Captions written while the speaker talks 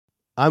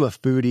I'm a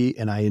foodie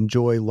and I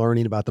enjoy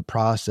learning about the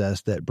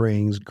process that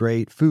brings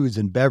great foods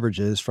and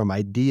beverages from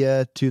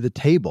idea to the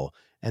table.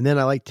 And then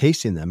I like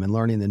tasting them and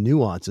learning the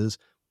nuances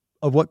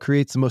of what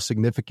creates the most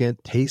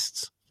significant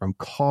tastes, from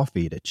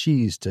coffee to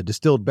cheese to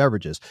distilled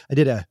beverages. I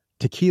did a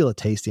tequila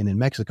tasting in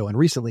Mexico and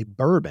recently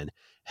bourbon.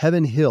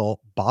 Heaven Hill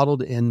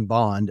Bottled in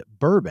Bond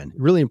bourbon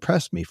really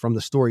impressed me from the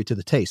story to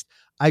the taste.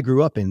 I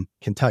grew up in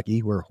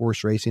Kentucky where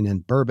horse racing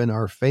and bourbon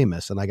are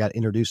famous, and I got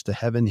introduced to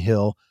Heaven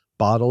Hill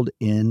Bottled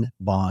in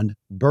Bond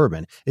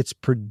bourbon. It's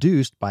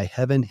produced by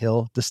Heaven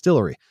Hill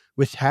Distillery,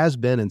 which has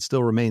been and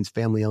still remains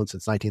family-owned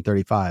since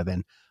 1935.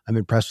 And I'm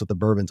impressed with the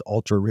bourbon's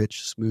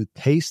ultra-rich, smooth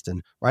taste.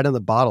 And right on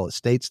the bottle, it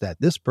states that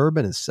this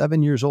bourbon is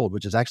 7 years old,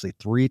 which is actually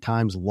 3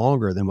 times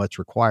longer than what's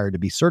required to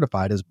be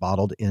certified as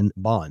Bottled in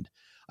Bond.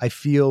 I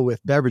feel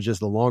with beverages,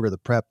 the longer the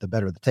prep, the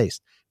better the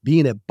taste.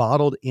 Being a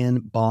Bottled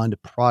in Bond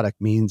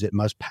product means it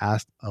must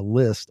pass a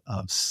list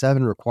of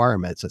 7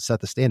 requirements that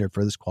set the standard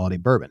for this quality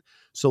bourbon.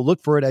 So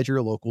look for it at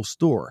your local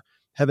store.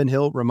 Heaven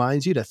Hill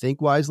reminds you to think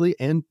wisely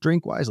and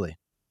drink wisely.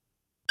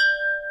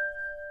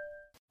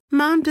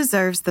 Mom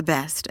deserves the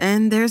best,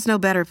 and there's no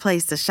better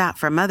place to shop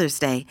for Mother's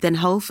Day than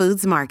Whole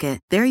Foods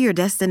Market. They're your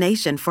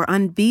destination for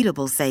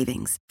unbeatable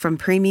savings, from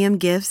premium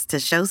gifts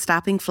to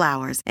show-stopping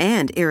flowers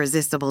and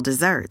irresistible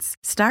desserts.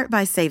 Start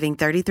by saving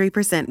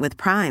 33% with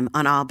Prime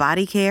on all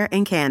body care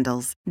and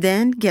candles.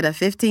 Then get a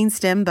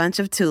 15-stem bunch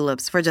of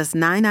tulips for just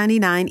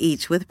 $9.99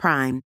 each with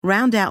Prime.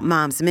 Round out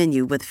Mom's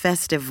menu with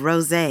festive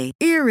rosé,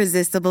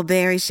 irresistible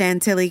berry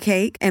chantilly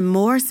cake, and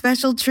more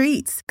special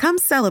treats. Come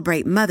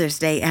celebrate Mother's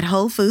Day at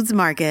Whole Foods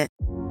Market.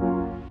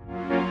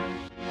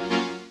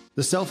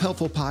 The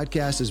Self-Helpful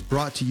Podcast is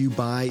brought to you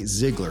by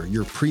Ziglar,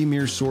 your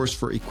premier source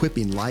for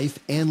equipping life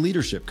and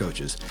leadership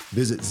coaches.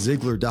 Visit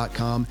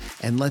Ziglar.com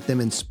and let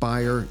them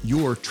inspire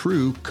your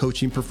true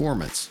coaching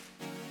performance.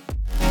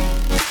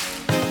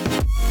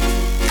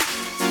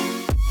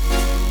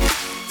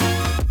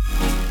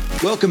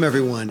 Welcome,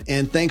 everyone,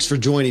 and thanks for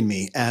joining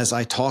me as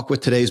I talk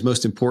with today's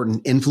most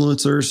important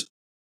influencers,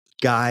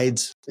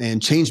 guides, and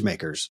change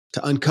makers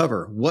to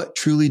uncover what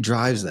truly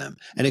drives them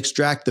and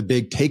extract the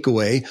big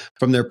takeaway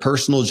from their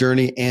personal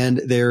journey and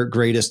their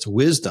greatest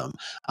wisdom.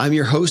 I'm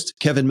your host,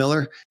 Kevin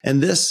Miller,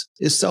 and this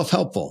is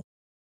Self-Helpful.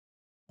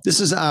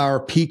 This is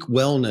our peak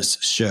wellness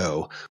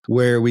show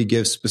where we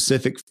give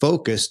specific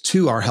focus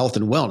to our health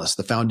and wellness,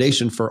 the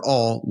foundation for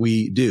all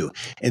we do.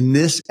 In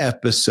this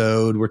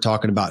episode, we're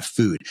talking about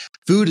food.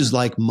 Food is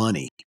like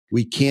money.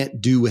 We can't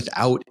do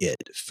without it.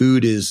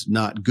 Food is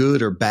not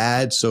good or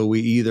bad. So we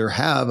either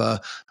have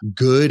a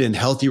good and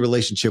healthy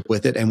relationship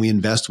with it and we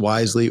invest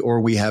wisely,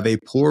 or we have a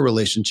poor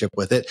relationship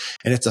with it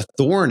and it's a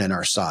thorn in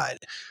our side.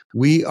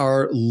 We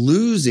are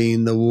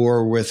losing the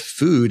war with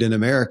food in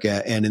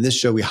America. And in this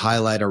show, we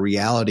highlight a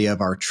reality of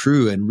our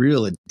true and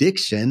real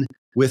addiction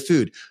with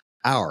food.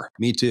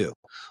 Me too.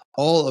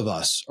 All of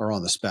us are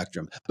on the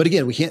spectrum. But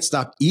again, we can't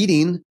stop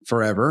eating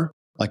forever,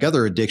 like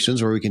other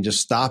addictions where we can just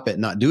stop it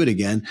and not do it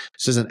again.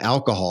 This isn't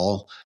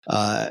alcohol.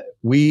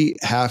 We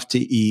have to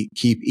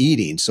keep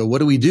eating. So what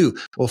do?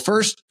 Well,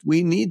 first,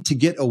 we need to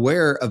get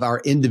aware of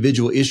our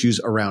individual issues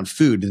around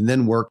food and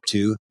then work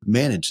to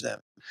manage them.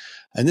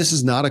 And this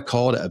is not a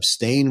call to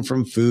abstain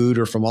from food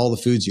or from all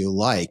the foods you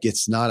like.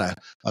 It's not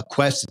a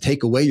quest to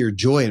take away your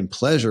joy and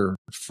pleasure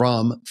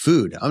from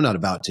food. I'm not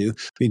about to. I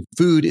mean,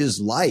 food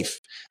is life.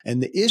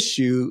 And the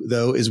issue,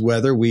 though, is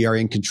whether we are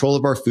in control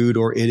of our food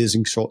or it is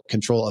in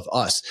control of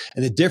us.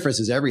 And the difference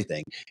is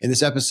everything. In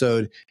this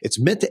episode, it's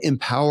meant to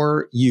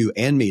empower you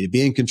and me to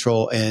be in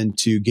control and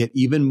to get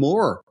even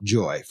more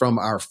joy from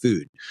our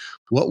food.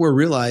 What we're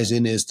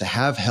realizing is to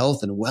have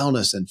health and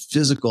wellness and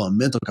physical and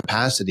mental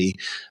capacity,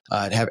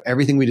 to have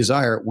everything we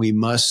desire, we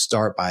must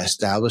start by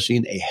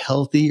establishing a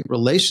healthy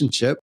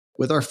relationship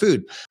with our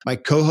food. My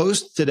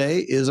co-host today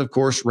is, of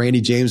course, Randy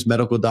James,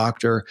 medical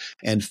doctor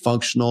and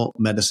functional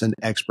medicine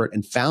expert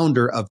and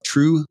founder of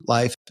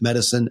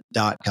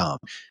TrueLifeMedicine.com.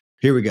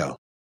 Here we go.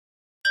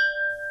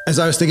 As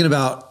I was thinking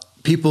about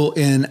people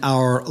in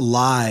our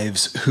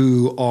lives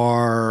who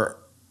are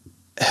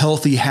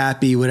healthy,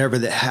 happy, whatever,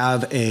 that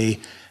have a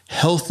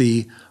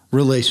healthy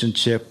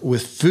relationship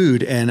with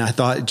food. And I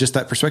thought just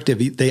that perspective,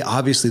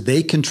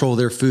 they control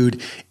their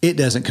food. It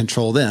doesn't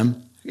control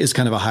them is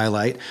kind of a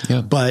highlight.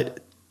 Yeah.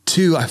 But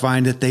two, I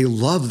find that they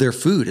love their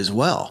food as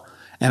well.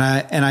 And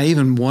I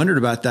even wondered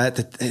about that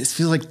it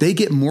feels like they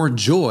get more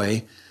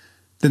joy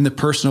than the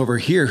person over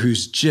here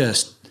who's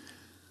just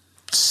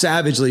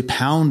savagely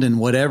pounding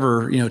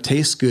whatever,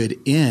 tastes good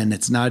in.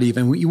 It's not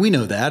even, we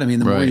know that. I mean,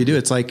 the more you do,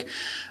 it's like,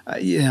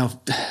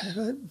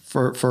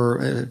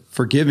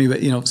 forgive me,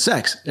 but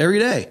sex every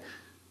day,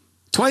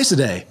 twice a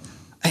day.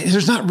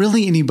 There's not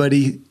really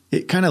anybody,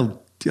 it kind of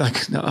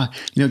like, no, I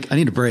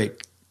need a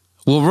break.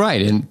 Well,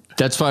 right. And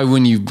that's why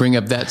when you bring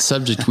up that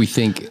subject, we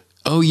think,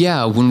 oh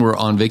yeah, when we're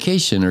on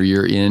vacation or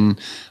you're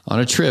on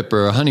a trip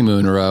or a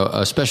honeymoon or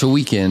a special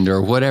weekend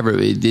or whatever,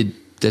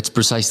 that's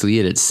precisely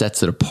it. It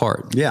sets it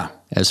apart. Yeah.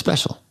 As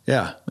special.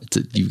 Yeah.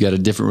 You've got a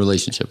different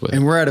relationship with it.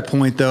 And we're at a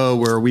point though,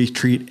 where we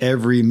treat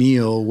every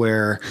meal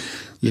where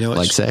You know,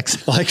 like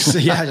sex. Like, so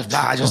yeah,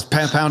 just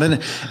pounding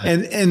it.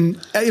 And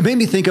it made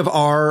me think of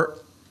our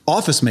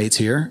office mates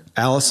here,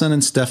 Allison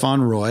and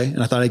Stefan Roy.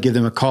 And I thought I'd give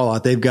them a call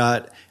out. They've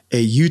got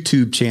a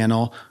YouTube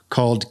channel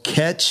called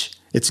Catch.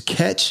 It's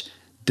Catch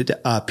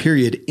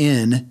period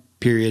in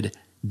period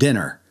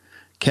dinner.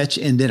 Catch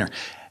in dinner.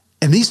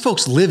 And these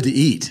folks live to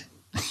eat.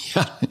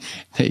 Yeah,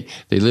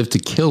 they live to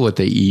kill what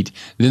they eat,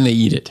 then they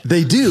eat it.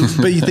 They do,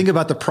 but you think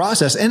about the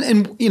process,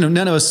 and you know,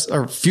 none of us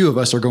or few of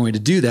us are going to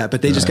do that.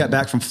 But they just got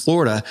back from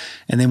Florida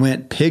and they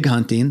went pig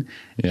hunting,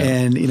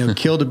 and you know,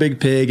 killed a big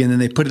pig, and then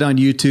they put it on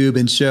YouTube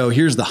and show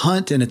here's the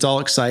hunt, and it's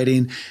all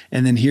exciting,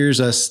 and then here's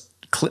us.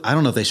 I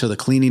don't know if they show the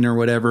cleaning or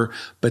whatever,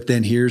 but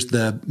then here's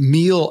the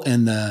meal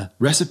and the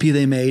recipe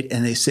they made,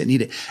 and they sit and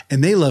eat it,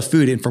 and they love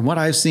food. And from what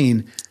I've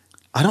seen,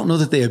 I don't know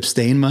that they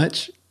abstain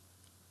much.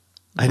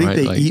 I think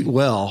they eat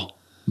well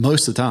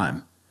most of the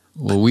time.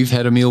 Well, we've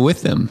had a meal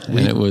with them, and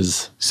it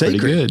was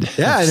sacred. Pretty good.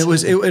 Yeah,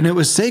 and it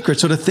was sacred.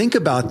 So to think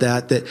about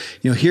that,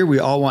 you know, here we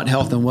all want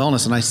health and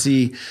wellness, and I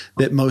see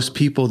that most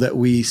people that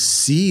we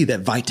see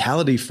that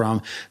vitality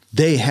from,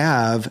 they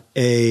have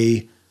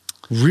a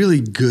really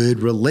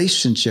good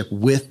relationship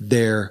with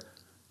their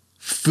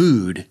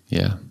food.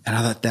 Yeah. And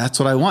I thought that's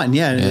what I want.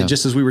 And and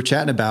just as we were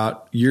chatting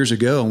about years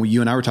ago, and you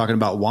and I were talking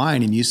about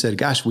wine, and you said,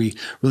 gosh, we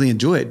really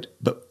enjoy it,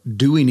 but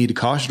do we need to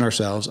caution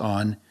ourselves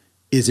on,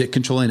 is it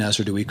controlling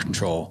us or do we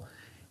control?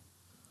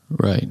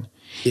 Right.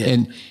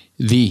 And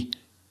the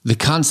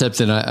concept,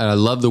 and I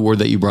love the word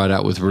that you brought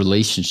out with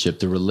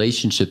relationship, the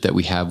relationship that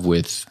we have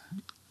with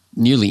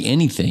nearly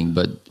anything,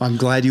 but I'm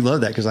glad you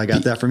love that because I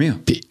got that from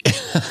you.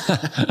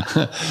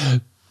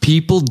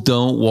 People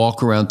don't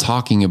walk around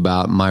talking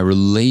about my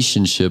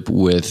relationship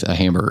with a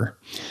hamburger.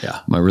 Yeah.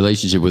 My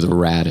relationship with a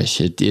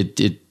radish.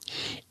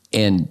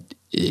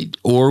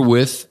 Or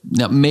with,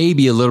 now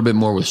maybe a little bit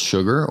more with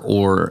sugar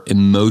or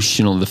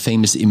emotional, the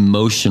famous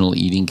emotional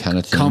eating kind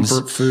of things.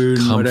 Comfort food.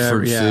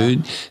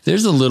 Food.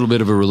 There's a little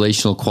bit of a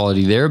relational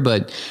quality there,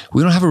 but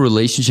we don't have a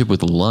relationship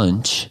with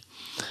lunch.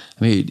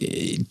 I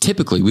mean,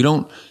 typically we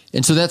don't.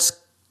 And so that's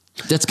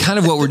kind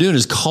of what we're doing,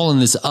 is calling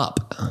this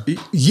up.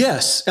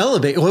 Yes.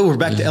 Elevate. Well, we're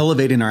back to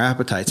elevating our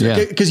appetites. Yeah.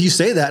 Because you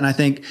say that. And I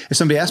think if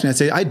somebody asked me, I'd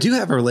say, I do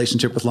have a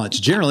relationship with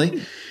lunch.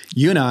 Generally,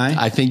 you and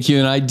I think you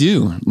and I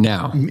do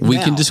now. We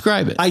can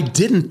describe it. I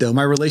didn't though.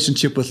 My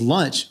relationship with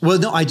lunch. Well,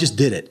 no, I just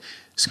did it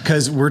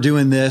because we're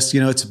doing this,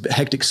 you know, it's a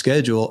hectic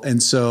schedule.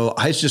 And so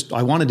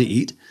I wanted to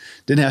eat.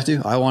 Didn't have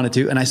to. I wanted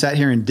to. And I sat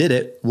here and did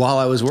it while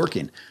I was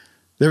working.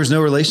 There was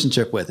no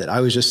relationship with it.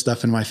 I was just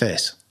stuffing my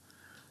face.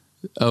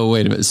 Oh,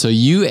 wait a minute. So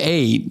you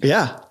ate,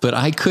 but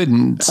I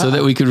couldn't, so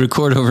that we could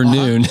record over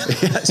noon.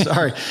 Yeah,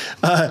 sorry.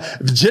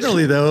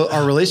 Generally though,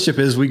 our relationship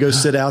is we go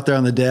sit out there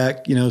on the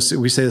deck. You know, so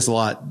we say this a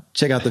lot,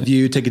 check out the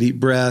view, take a deep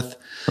breath.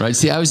 Right.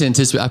 See, I was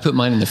anticipating, I put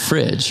mine in the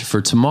fridge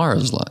for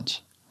tomorrow's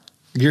lunch.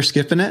 You're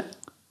skipping it?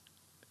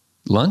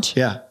 Lunch?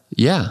 Yeah.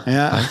 Yeah.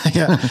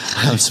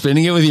 I'm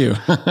spending it with you.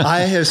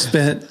 I have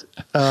spent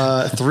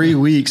 3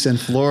 weeks in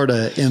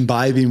Florida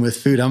imbibing with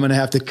food. I'm going to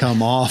have to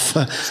come off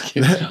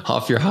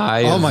your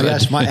high. Oh my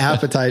gosh, my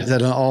appetite is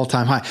at an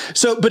all-time high.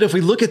 So, but if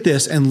we look at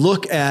this and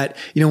look at,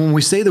 you know, when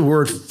we say the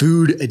word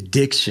food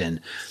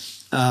addiction,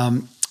 I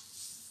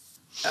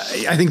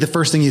think the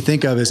first thing you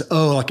think of is,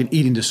 like an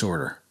eating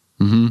disorder.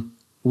 Mm-hmm.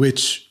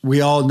 Which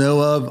we all know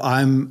of.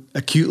 I'm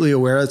acutely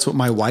aware. That's what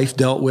my wife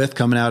dealt with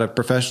coming out of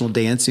professional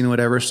dancing and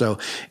whatever. So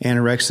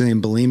anorexia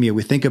and bulimia,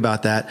 we think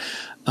about that.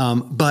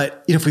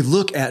 But you know, if we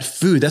look at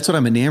food, that's what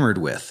I'm enamored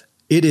with.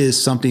 It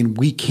is something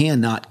we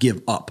cannot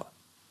give up.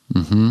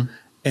 Mm-hmm.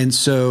 And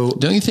so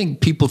don't you think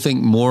people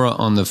think more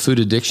on the food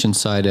addiction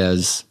side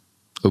as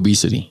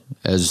obesity,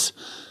 as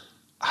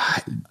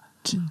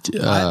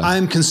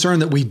I'm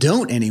concerned that we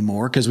don't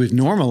anymore because we've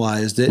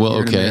normalized it. Well,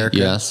 here in America.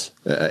 Yes.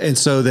 And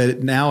so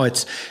that now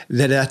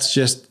that's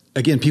just,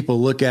 again, people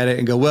look at it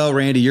and go, well,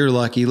 Randy, you're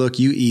lucky. Look,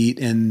 you eat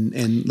and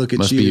look at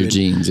Must you. Must be your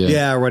genes.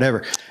 Yeah. Or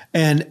whatever.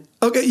 And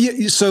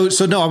okay. So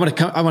no, I want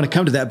to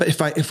come to that.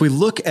 But if we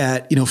look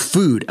at, you know,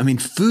 food, I mean,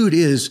 food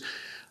is,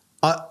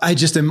 I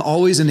just am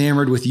always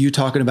enamored with you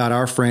talking about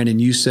our friend. And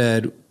you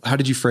said, how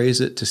did you phrase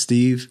it to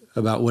Steve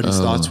about what his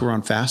thoughts were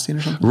on fasting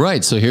or something?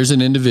 Right. So here's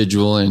an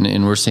individual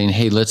and we're saying,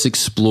 hey, let's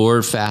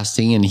explore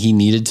fasting. And he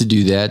needed to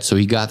do that. So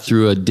he got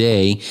through a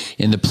day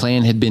and the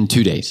plan had been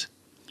 2 days.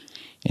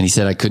 And he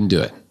said, I couldn't do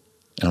it.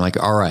 And I'm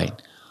like, all right,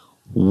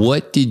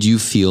 what did you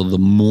feel the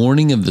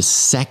morning of the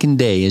second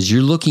day as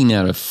you're looking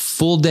at a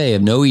full day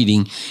of no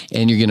eating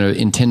and you're going to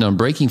intend on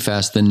breaking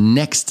fast the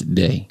next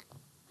day?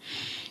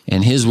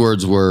 And his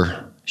words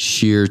were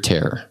sheer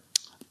terror.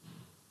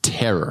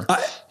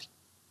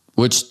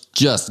 Which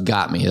just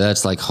got me.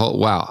 That's like, oh,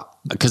 wow.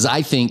 Because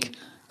I think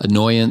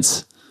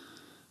annoyance,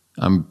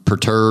 I'm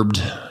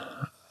perturbed.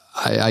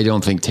 I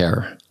don't think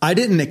terror. I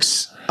didn't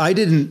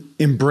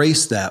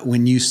embrace that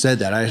when you said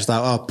that. I just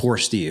thought, oh, poor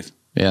Steve.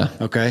 Yeah.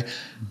 Okay.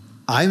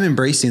 I'm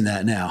embracing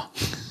that now.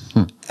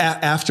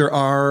 After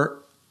our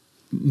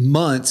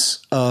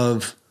months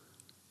of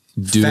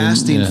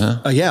fasting,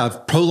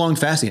 of prolonged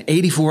fasting,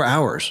 84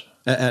 hours.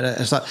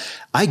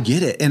 I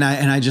get it. And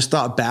I just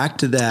thought back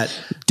to that.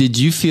 Did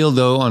you feel,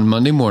 though, on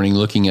Monday morning,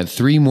 looking at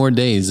 3 more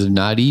days of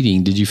not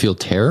eating, did you feel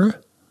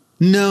terror?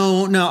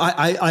 No,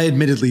 I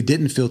admittedly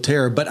didn't feel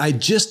terror, but I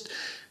just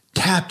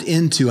tapped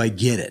into, I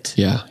get it.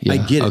 Yeah. I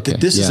get it. Okay,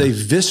 That this is a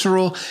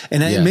visceral,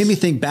 and it made me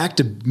think back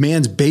to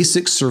man's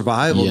basic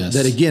survival. Yes.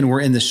 That again,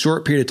 we're in this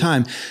short period of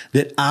time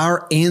that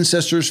our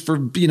ancestors, for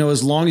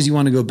as long as you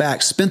want to go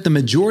back, spent the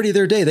majority of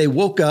their day. They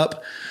woke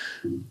up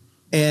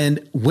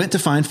and went to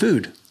find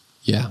food.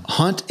 Yeah.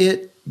 Hunt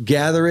it,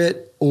 gather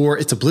it, or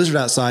it's a blizzard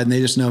outside and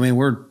they just know, man,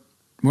 we're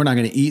not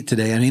going to eat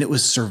today. I mean, it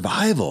was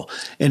survival.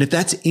 And if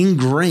that's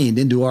ingrained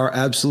into our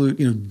absolute,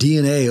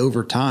 DNA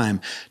over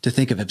time, to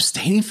think of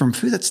abstaining from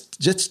food, that's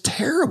just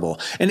terrible.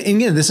 And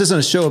again, this isn't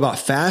a show about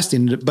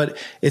fasting, but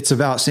it's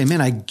about saying,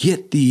 man, I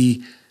get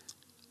it.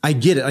 I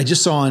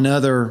just saw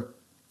another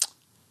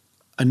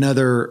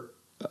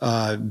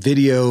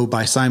video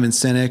by Simon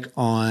Sinek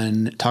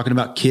on talking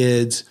about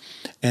kids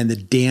and the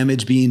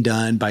damage being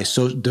done by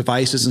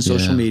devices and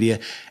social media,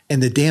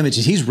 and the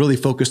damage. He's really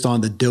focused on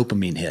the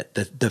dopamine hit,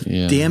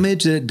 the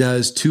damage that it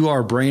does to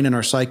our brain and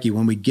our psyche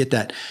when we get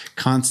that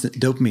constant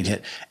dopamine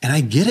hit. And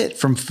I get it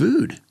from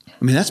food.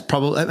 I mean,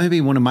 that may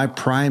be one of my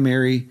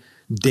primary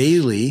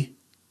daily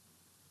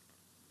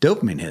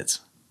dopamine hits.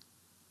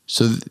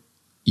 So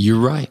you're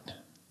right.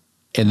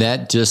 And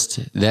that just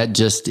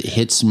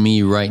hits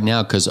me right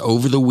now, because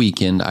over the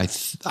weekend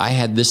I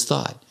had this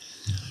thought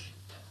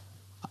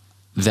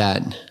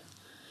that,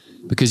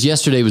 because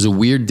yesterday was a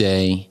weird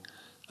day,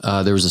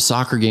 there was a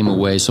soccer game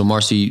away, so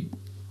Marcy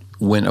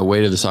went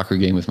away to the soccer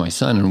game with my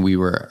son, and we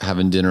were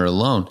having dinner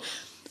alone,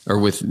 or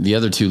with the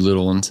other 2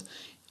 little ones.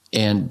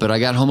 But I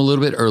got home a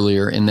little bit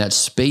earlier, in that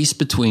space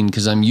between,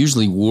 because I'm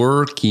usually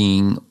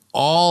working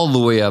all the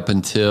way up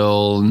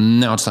until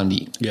now it's time to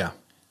eat. Yeah.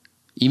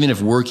 Even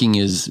if working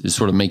is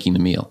sort of making the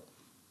meal.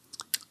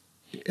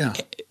 Yeah.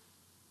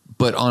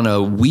 But on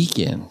a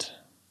weekend,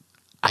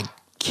 I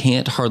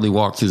can't hardly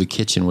walk through the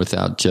kitchen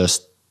without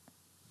just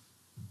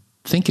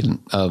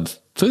thinking of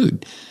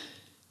food.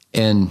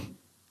 And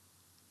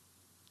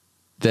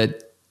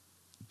that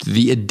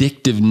the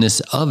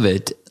addictiveness of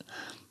it,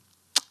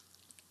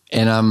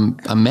 and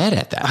I'm mad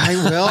at that.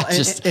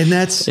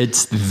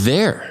 It's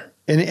there.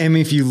 And I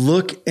mean, if you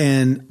look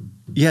and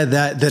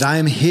that I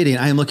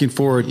am looking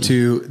forward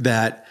to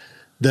that.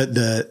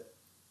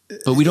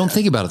 But we don't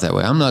think about it that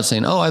way. I'm not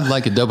saying, I'd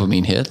like a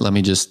dopamine hit. Let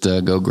me just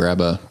go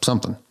grab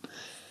something.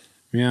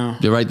 Yeah.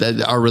 You're right.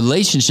 That our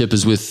relationship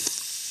is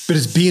with. But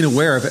it's being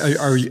aware of,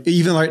 are you,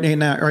 even right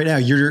now,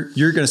 you're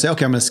going to say,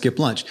 okay, I'm going to skip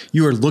lunch.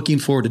 You are looking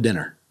forward to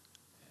dinner.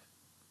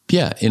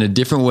 Yeah. In a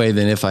different way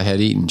than if I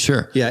had eaten.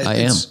 Sure. Yeah. I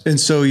am. And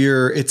so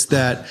it's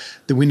that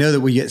we know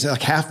that we get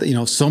like half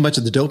the, so much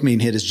of the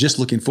dopamine hit is just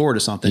looking forward to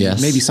something.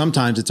 Yes. Maybe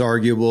sometimes it's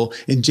arguable.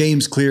 In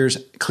James Clear's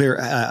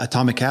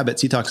Atomic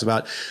Habits, he talks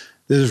about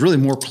there's really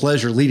more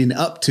pleasure leading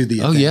up to the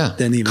event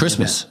than even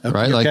Christmas, the event.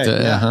 right? Like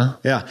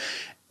yeah.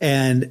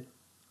 And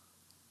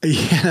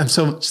I'm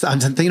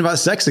thinking about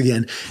sex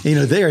again.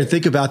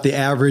 Think about the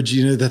average,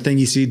 the thing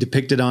you see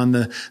depicted on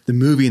the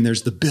movie, and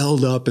there's the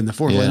build up and the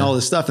foreplay and all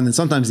this stuff. And then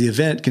sometimes the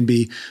event can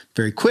be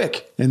very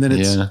quick and then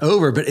it's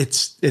over, but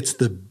it's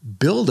the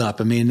build up.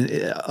 I mean,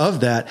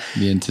 of that,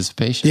 the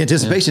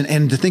anticipation.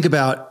 And to think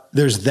about,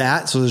 there's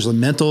that. So there's the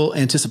mental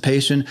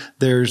anticipation.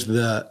 There's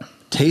the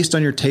taste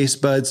on your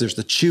taste buds. There's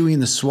the chewing,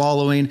 the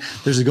swallowing,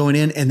 there's the going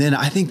in. And then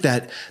I think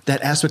that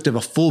aspect of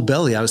a full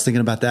belly, I was thinking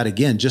about that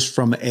again, just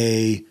from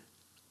a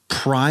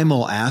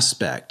primal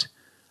aspect.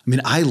 I mean,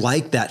 I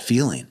like that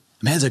feeling.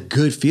 I mean, it's a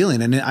good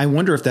feeling. And I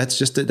wonder if that's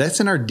that's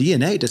in our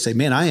DNA to say,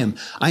 man,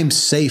 I'm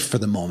safe for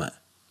the moment.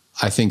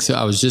 I think so.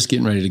 I was just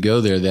getting ready to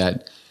go there,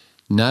 that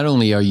not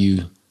only are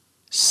you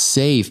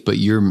safe, but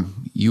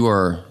you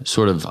are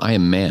sort of, I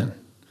am man.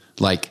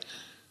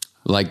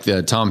 Like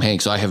the Tom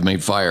Hanks, I Have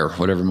Made Fire,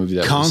 whatever movie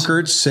that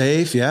Conquered, was.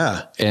 Safe,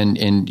 yeah. And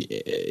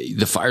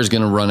the fire's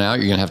going to run out.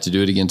 You're going to have to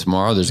do it again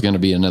tomorrow. There's going to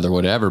be another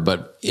whatever.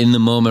 But in the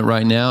moment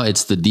right now,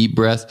 it's the deep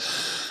breath.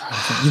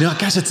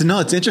 Gosh, it's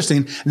interesting.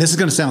 And this is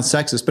going to sound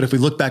sexist, but if we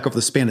look back over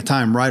the span of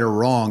time, right or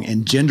wrong,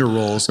 and gender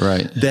roles,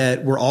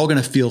 that we're all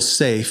going to feel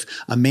safe.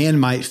 A man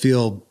might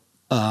feel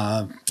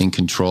in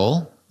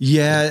control.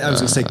 Yeah, I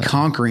was going to say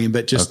conquering,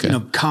 but just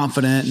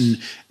confident,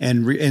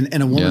 and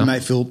a woman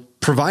might feel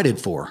provided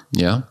for.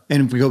 Yeah.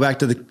 And if we go back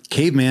to the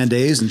caveman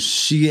days, and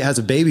she has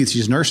a baby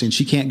she's nursing,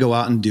 she can't go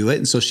out and do it.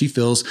 And so she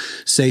feels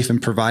safe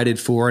and provided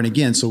for. And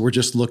again, so we're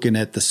just looking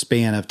at the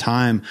span of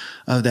time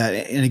of that.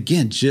 And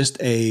again, just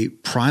a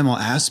primal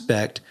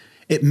aspect.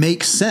 It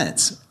makes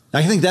sense.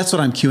 I think that's what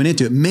I'm cueing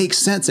into. It makes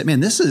sense that, man,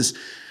 this is,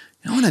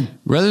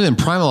 rather than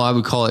primal, I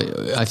would call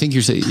it, I think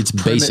you're saying it's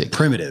basic.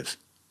 Primitive.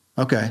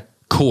 Okay.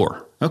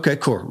 Core. Okay,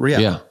 core.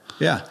 Yeah.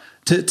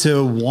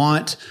 To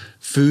want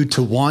food,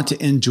 to want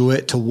to enjoy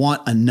it, to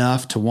want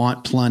enough, to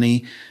want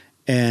plenty.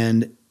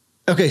 And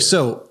okay,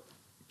 so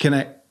can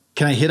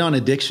I hit on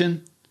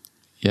addiction?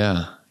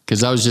 Yeah.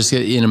 Because I was just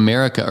in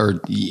America,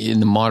 or in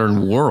the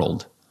modern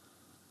world,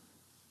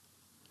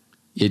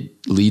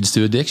 it leads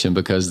to addiction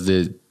because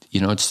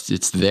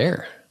it's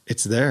there.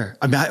 It's there.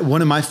 I mean,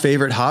 one of my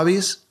favorite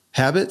habits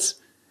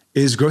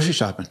is grocery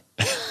shopping.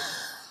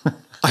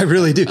 I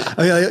really do.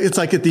 I mean, it's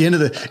like at the end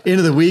of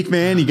the week,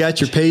 man, you got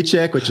your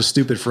paycheck, which is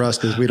stupid for us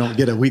because we don't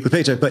get a weekly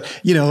paycheck. But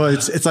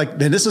it's like,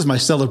 man, this is my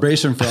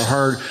celebration for a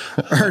hard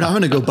earned. I'm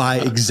going to go buy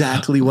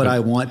exactly what I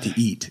want to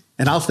eat,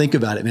 and I'll think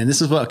about it, man.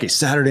 This is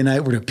Saturday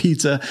night we're doing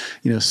pizza.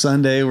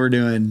 Sunday we're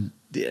doing.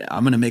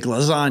 I'm going to make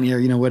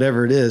lasagna,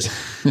 whatever it is.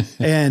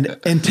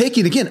 And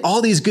taking, again,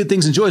 all these good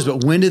things and joys,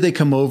 but when do they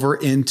come over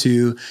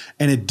into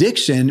an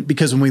addiction?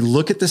 Because when we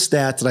look at the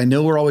stats that I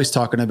know we're always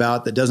talking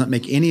about, that doesn't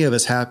make any of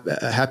us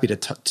happy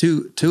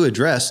to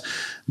address,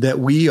 that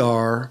we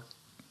are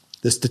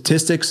the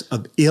statistics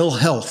of ill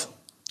health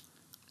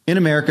in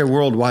America,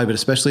 worldwide, but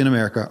especially in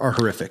America, are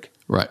horrific.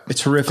 Right.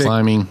 It's horrific.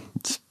 Climbing.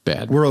 It's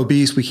bad. We're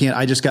obese. We can't.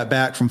 I just got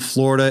back from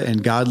Florida,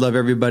 and God love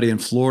everybody in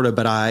Florida,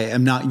 but I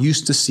am not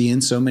used to seeing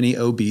so many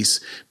obese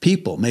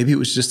people. Maybe it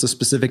was just a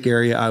specific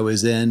area I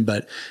was in,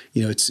 but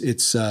it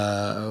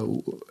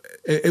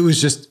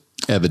was just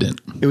evident.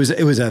 It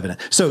was evident.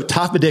 So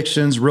top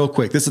addictions, real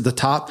quick. This is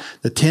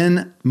the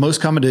 10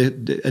 most common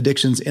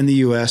addictions in the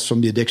U.S.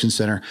 from the Addiction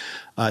Center.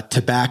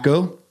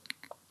 Tobacco.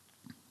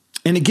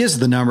 And it gives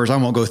the numbers. I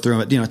won't go through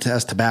them, but it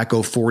has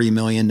tobacco, 40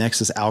 million.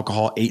 Next is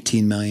alcohol,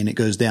 18 million. It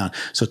goes down.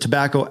 So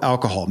tobacco,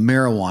 alcohol,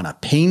 marijuana,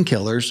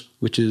 painkillers,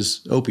 which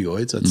is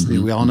opioids. That's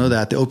we all know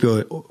that, the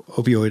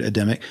opioid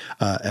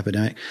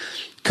epidemic,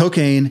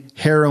 cocaine,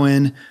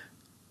 heroin,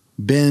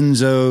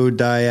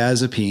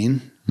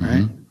 benzodiazepine,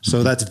 right?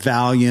 So that's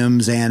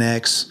Valium,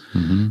 Xanax,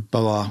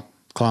 blah, blah,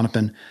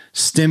 Klonopin,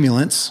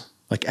 stimulants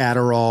like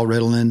Adderall,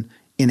 Ritalin,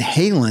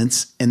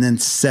 inhalants, and then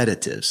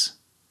sedatives.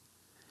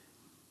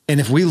 And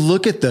if we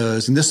look at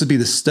those, and this would be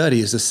the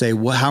studies to say,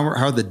 well, how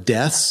are the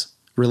deaths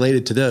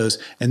related to those?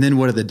 And then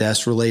what are the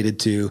deaths related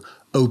to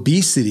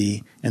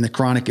obesity and the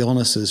chronic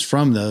illnesses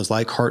from those,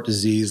 like heart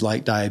disease,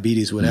 like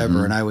diabetes,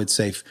 whatever. And I would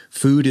say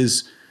food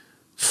is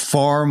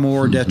far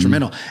more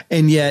detrimental.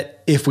 And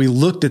yet, if we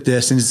looked at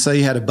this and say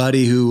you had a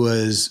buddy who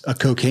was a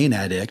cocaine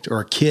addict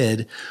or a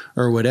kid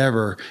or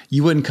whatever,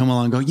 you wouldn't come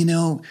along and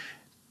go,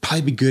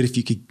 probably be good if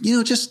you could,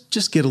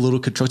 just get a little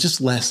control,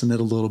 just lessen it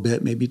a little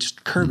bit, maybe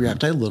just curb your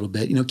appetite a little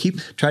bit,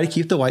 try to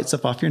keep the white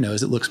stuff off your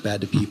nose. It looks bad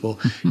to people,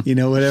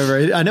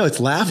 whatever. I know it's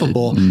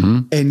laughable.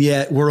 And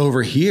yet we're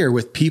over here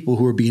with people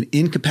who are being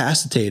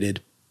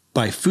incapacitated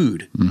by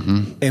food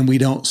and we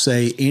don't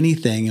say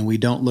anything and we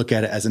don't look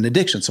at it as an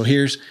addiction. So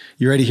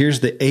you ready?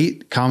 Here's the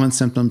 8 common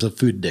symptoms of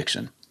food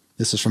addiction.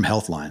 This is from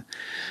Healthline.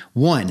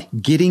 1,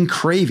 getting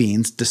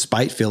cravings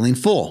despite feeling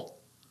full.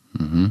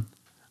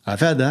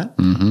 I've had that.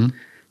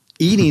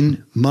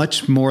 Eating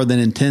much more than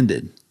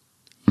intended.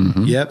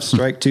 Yep.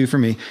 Strike 2 for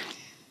me.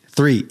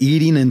 3,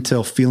 eating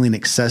until feeling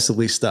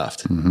excessively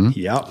stuffed.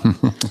 Yep.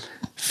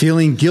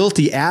 Feeling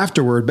guilty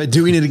afterward, but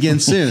doing it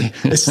again soon.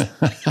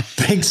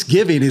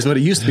 Thanksgiving is what it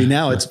used to be.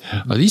 Now it's,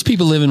 are these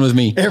people living with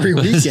me? Every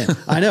weekend.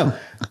 I know.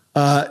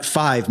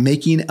 5,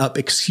 making up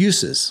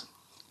excuses.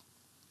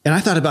 And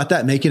I thought about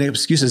that, making up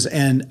excuses.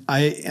 And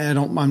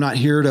I'm not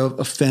here to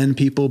offend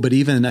people, but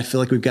even I feel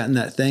like we've gotten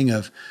that thing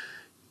of,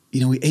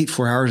 we ate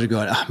 4 hours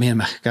ago. Oh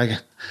man, I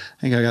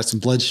think I got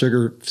some blood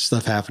sugar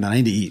stuff happening. I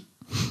need to eat.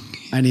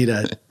 I need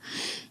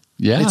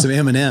need some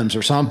M&Ms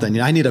or something.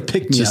 I need a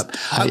pick me up.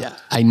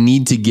 I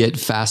need to get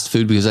fast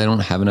food because I don't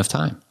have enough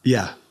time.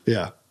 Yeah.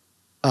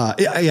 I won't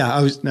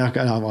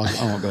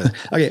go there.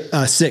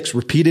 Okay. 6,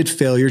 repeated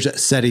failures at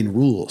setting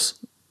rules.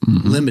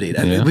 Limiting.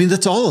 I mean,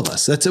 that's all of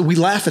us. We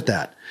laugh at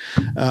that.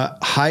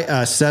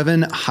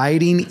 7,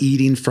 hiding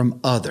eating from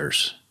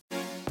others.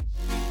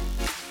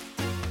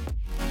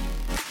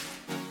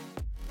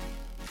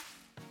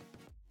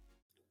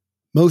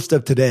 Most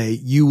of today,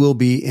 you will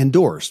be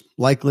indoors,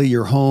 likely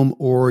your home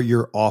or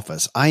your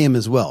office. I am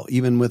as well.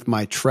 Even with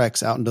my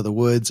treks out into the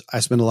woods, I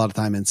spend a lot of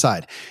time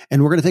inside.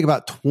 And we're going to take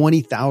about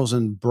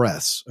 20,000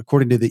 breaths.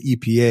 According to the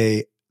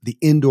EPA, the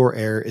indoor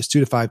air is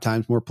 2 to 5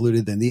 times more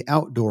polluted than the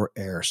outdoor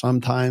air,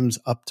 sometimes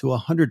up to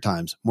 100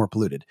 times more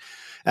polluted.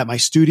 At my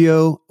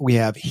studio, we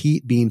have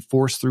heat being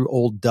forced through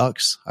old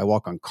ducts. I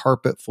walk on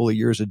carpet full of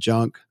years of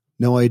junk.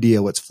 No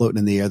idea what's floating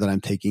in the air that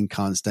I'm taking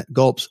constant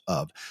gulps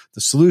of.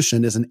 The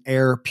solution is an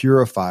air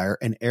purifier,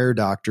 and Air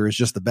Doctor is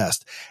just the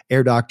best.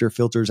 Air Doctor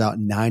filters out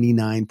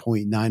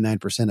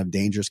 99.99% of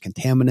dangerous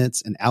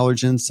contaminants and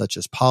allergens such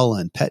as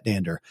pollen, pet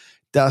dander,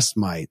 dust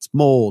mites,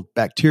 mold,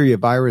 bacteria,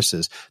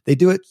 viruses. They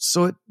do it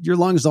so your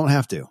lungs don't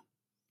have to.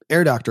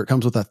 Air Doctor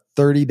comes with a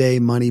 30-day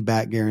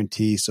money-back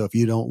guarantee, so if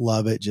you don't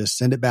love it, just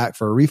send it back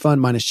for a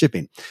refund minus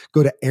shipping.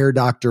 Go to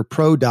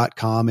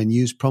airdoctorpro.com and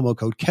use promo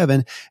code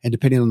Kevin, and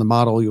depending on the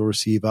model, you'll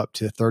receive up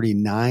to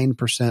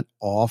 39%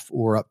 off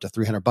or up to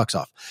 $300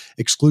 off.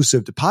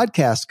 Exclusive to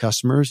podcast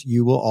customers,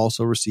 you will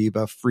also receive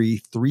a free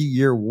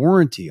 3-year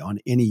warranty on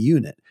any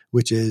unit,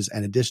 which is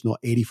an additional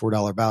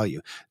 $84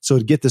 value. So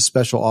to get this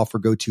special offer,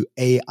 go to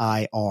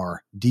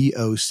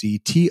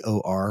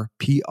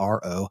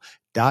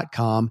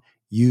airdoctorpro.com.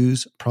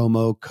 Use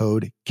promo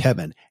code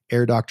Kevin.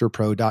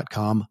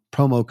 airdoctorpro.com,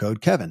 promo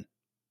code Kevin.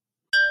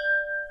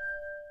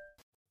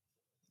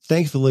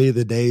 Thankfully,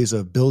 the days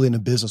of building a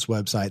business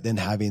website, then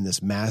having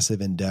this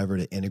massive endeavor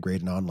to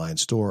integrate an online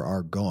store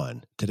are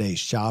gone. Today,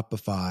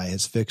 Shopify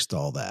has fixed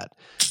all that.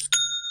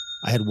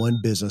 I had one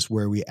business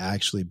where we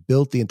actually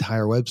built the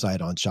entire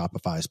website on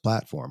Shopify's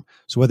platform.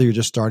 So whether you're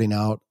just starting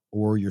out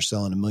or you're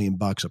selling $1 million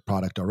of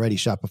product already,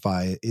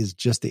 Shopify is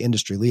just the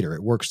industry leader.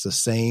 It works the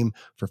same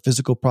for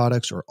physical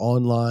products or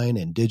online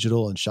and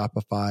digital, and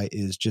Shopify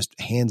is just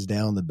hands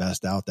down the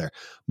best out there.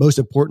 Most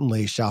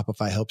importantly,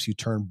 Shopify helps you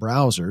turn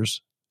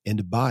browsers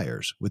into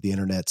buyers with the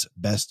internet's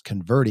best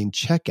converting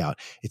checkout.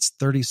 It's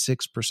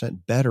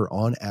 36% better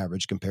on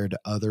average compared to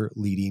other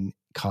leading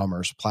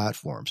commerce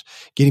platforms.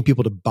 Getting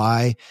people to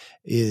buy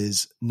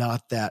is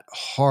not that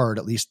hard,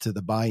 at least to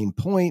the buying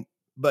point,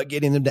 but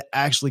getting them to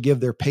actually give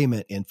their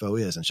payment info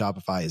is, and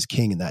Shopify is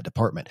king in that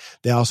department.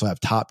 They also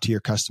have top tier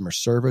customer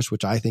service,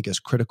 which I think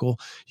is critical.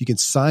 You can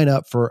sign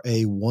up for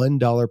a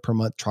 $1 per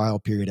month trial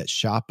period at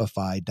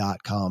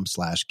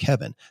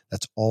shopify.com/Kevin.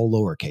 That's all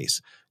lowercase.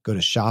 Go to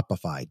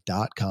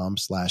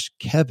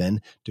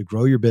shopify.com/Kevin to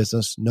grow your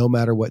business no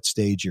matter what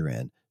stage you're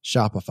in.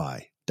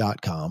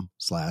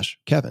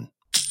 Shopify.com/Kevin.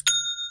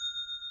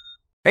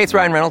 Hey, it's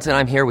Ryan Reynolds, and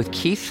I'm here with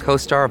Keith,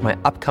 co-star of my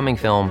upcoming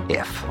film,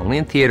 If, only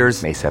in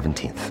theaters May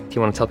 17th. Do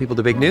you want to tell people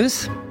the big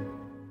news?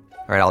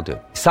 All right, I'll do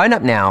it. Sign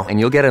up now and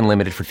you'll get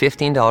unlimited for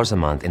 $15 a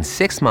month and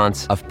 6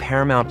 months of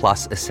Paramount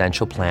Plus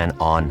Essential Plan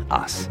on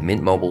us.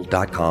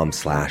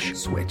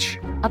 MintMobile.com/switch.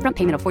 Upfront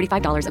payment of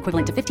 $45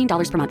 equivalent to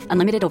 $15 per month.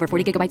 Unlimited over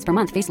 40 gigabytes per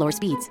month. Face lower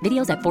speeds.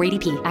 Videos at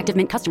 480p. Active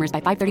Mint customers by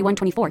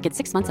 531.24 get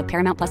 6 months of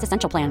Paramount Plus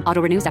Essential Plan. Auto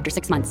renews after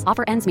 6 months.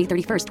 Offer ends May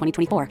 31st,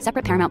 2024.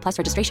 Separate Paramount Plus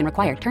registration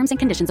required. Terms and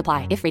conditions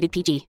apply if rated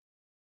PG.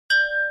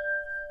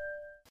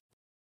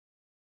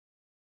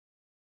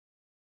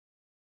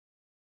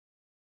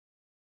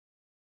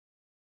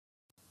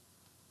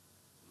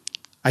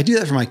 I do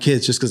that for my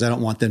kids just because I don't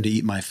want them to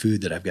eat my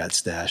food that I've got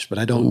stashed, but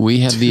I don't.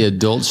 We have the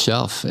adult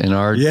shelf in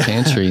our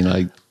pantry.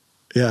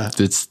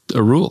 It's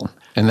a rule.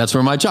 And that's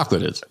where my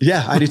chocolate is.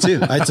 Yeah, I do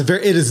too.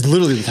 It is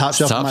literally the top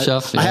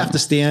shelf. Yeah. I have to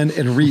stand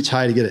and reach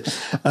high to get it.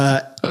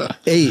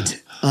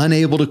 8,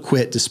 unable to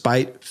quit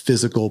despite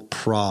physical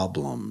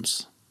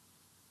problems.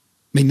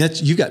 I mean,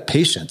 you got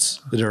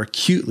patients that are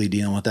acutely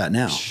dealing with that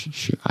now.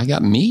 Sure. I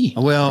got me.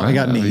 Well, right? I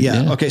got me.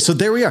 Yeah. Okay. So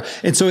there we are.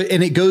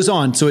 And it goes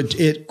on. So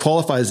it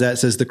qualifies that. It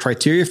says the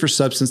criteria for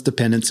substance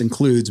dependence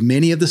includes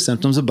many of the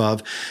symptoms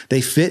above. They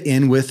fit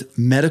in with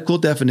medical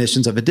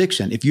definitions of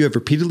addiction. If you have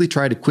repeatedly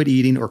tried to quit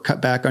eating or cut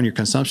back on your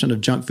consumption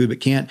of junk food but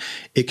can't,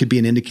 it could be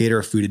an indicator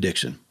of food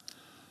addiction.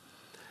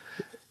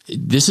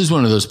 This is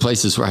one of those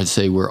places where I'd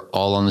say we're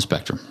all on the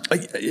spectrum.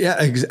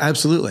 Yeah,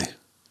 absolutely.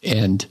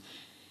 And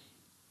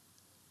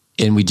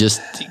we just,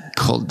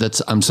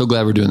 I'm so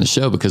glad we're doing the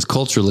show because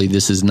culturally,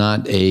 this is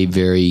not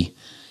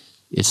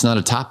it's not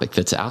a topic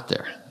that's out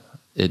there.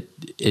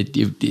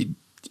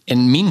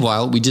 And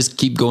meanwhile, we just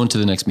keep going to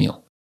the next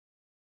meal.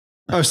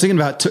 I was thinking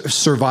about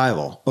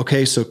survival.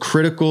 Okay. So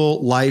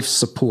critical life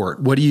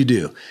support. What do you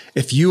do?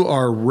 If you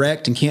are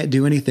wrecked and can't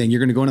do anything,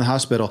 you're going to go into the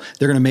hospital.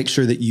 They're going to make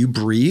sure that you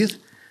breathe,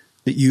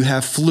 that you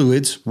have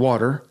fluids,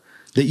 water,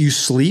 that you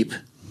sleep.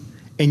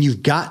 And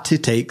you've got to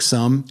take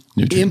some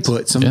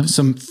input,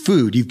 some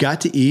food. You've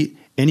got to eat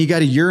and you got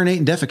to urinate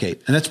and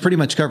defecate. And that's pretty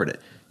much covered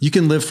it. You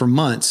can live for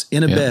months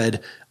in a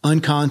bed,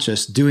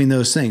 unconscious, doing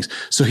those things.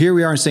 So here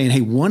we are saying,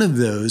 hey, one of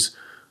those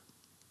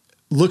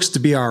looks to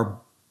be our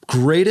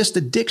greatest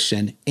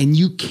addiction and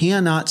you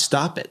cannot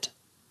stop it.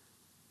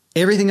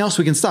 Everything else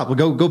we can stop.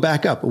 We'll go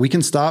back up. We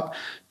can stop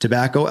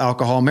tobacco,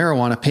 alcohol,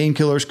 marijuana,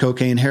 painkillers,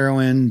 cocaine,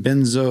 heroin,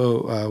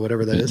 benzo,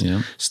 whatever that is,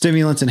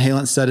 stimulants,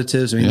 inhalants,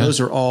 sedatives. I mean,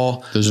 those are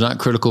not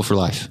critical for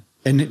life.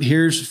 And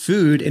here's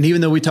food. And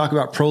even though we talk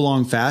about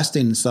prolonged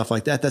fasting and stuff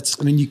like that,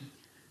 you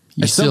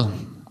still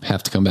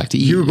have to come back to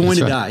eat. You're going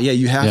to die. Yeah.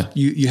 You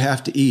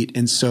have to eat.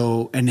 And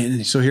so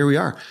here we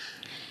are.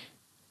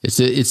 It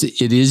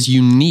is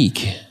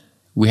unique.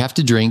 We have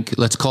to drink,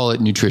 let's call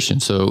it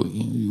nutrition. So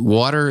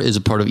water is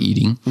a part of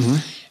eating,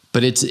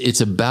 but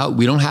it's about,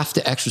 we don't have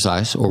to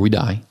exercise or we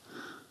die,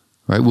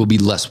 right? We'll be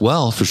less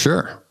well for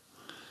sure.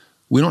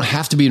 We don't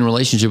have to be in a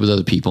relationship with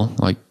other people.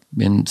 Like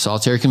in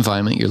solitary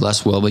confinement, you're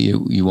less well, but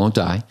you won't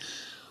die.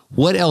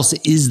 What else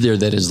is there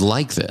that is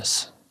like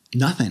this?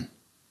 Nothing.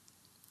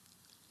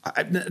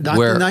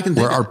 Where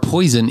our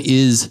poison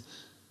is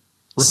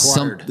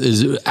required.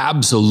 Is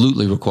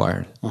absolutely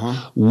required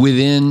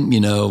within,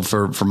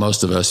 for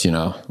most of us,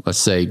 let's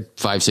say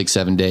 5, 6,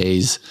 7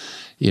 days,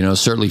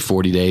 certainly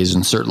 40 days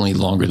and certainly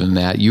longer than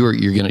that,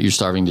 you're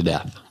starving to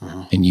death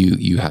and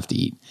you have to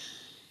eat.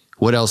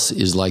 What else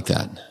is like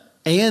that?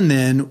 And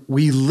then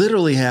we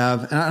literally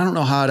have, and I don't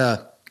know how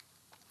to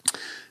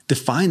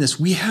define this.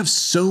 We have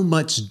so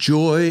much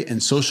joy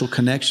and social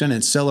connection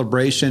and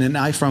celebration. And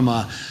from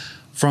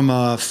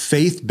a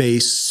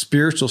faith-based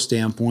spiritual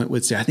standpoint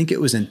would say, I think it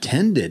was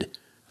intended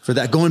for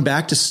that. Going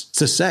back to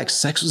sex.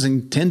 Sex was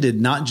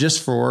intended not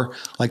just for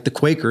like the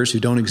Quakers who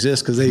don't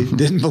exist because they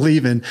didn't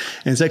believe in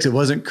sex. It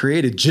wasn't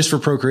created just for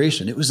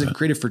procreation. It was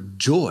created for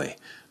joy.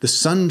 The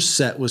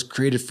sunset was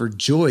created for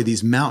joy.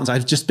 These mountains.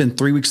 I've just been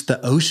 3 weeks at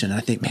the ocean. And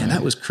I think, man,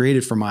 that was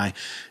created for my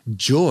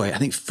joy. I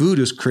think food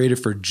was created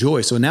for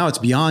joy. So now it's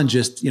beyond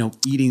just,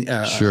 eating,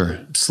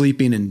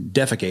 sleeping and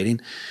defecating.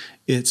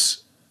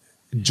 It's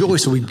joy.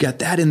 So we've got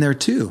that in there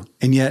too.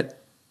 And yet,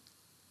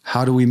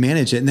 how do we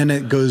manage it? And then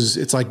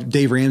it's like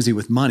Dave Ramsey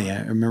with money.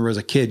 I remember as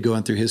a kid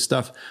going through his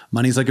stuff.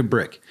 Money's like a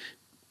brick.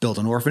 Build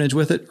an orphanage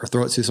with it or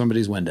throw it through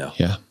somebody's window.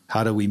 Yeah.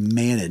 How do we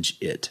manage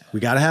it? We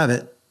got to have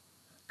it.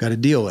 Got to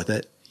deal with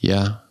it.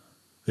 Yeah.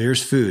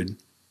 Here's food.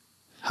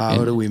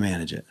 How do we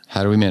manage it?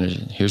 How do we manage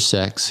it? Here's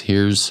sex.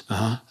 Here's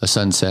a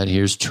sunset.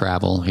 Here's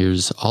travel.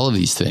 Here's all of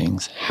these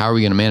things. How are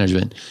we going to manage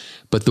it?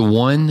 But the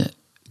one,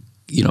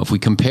 if we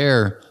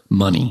compare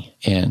money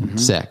and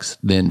sex,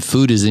 then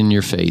food is in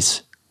your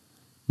face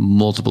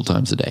multiple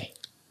times a day.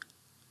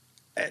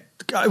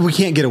 We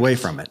can't get away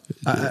from it.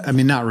 I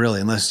mean, not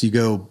really, unless you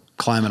go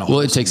climbing a hole.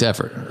 Well, it takes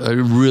effort.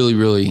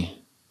 Really,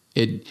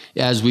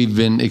 as we've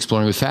been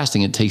exploring with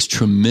fasting, it takes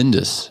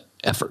tremendous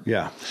effort.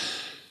 Yeah.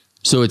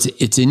 So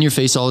it's in your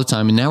face all the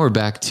time. And now we're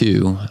back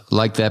to,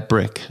 like that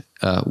brick,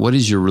 what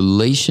is your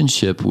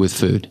relationship with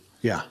food?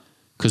 Yeah.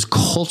 Because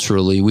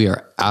culturally, we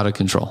are out of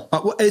control.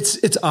 Well,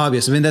 it's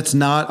obvious. I mean, that's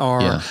not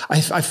our. Yeah.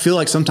 I feel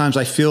like sometimes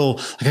I feel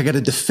like I got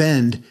to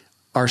defend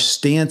our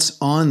stance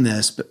on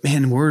this, but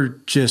man, we're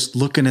just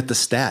looking at the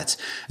stats,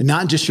 and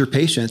not just your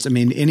patients. I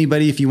mean,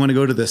 anybody, if you want to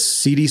go to the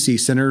CDC,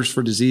 Centers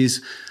for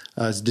Disease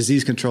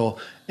Control,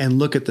 and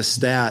look at the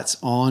stats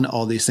on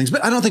all these things.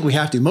 But I don't think we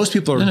have to. Most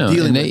people are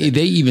dealing with it.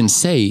 They even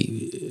say,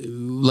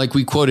 like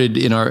we quoted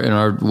in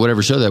our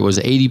whatever show that was,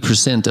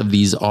 80% of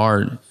these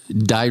are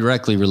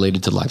directly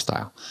related to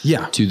lifestyle.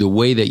 Yeah. To the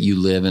way that you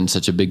live, and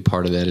such a big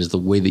part of that is the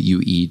way that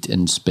you eat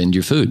and spend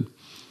your food.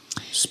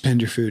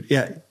 Spend your food.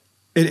 Yeah.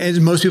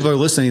 And most people are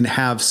listening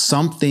have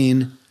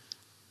something,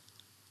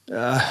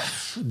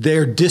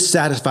 they're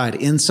dissatisfied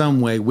in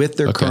some way with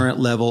their current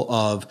level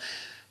of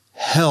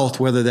health,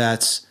 whether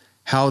that's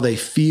how they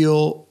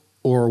feel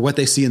or what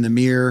they see in the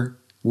mirror,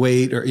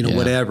 weight, or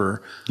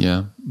whatever.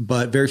 Yeah.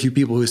 But very few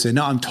people who say,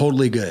 no, I'm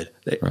totally good.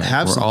 They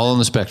have We're all on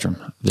the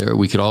spectrum. There,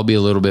 we could all be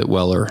a little bit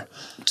weller.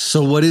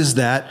 So what is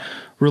that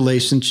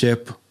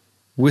relationship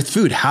with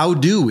food? How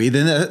do we,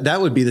 then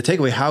that would be the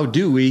takeaway. How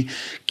do we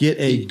get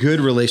a good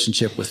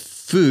relationship with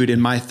food?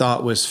 And my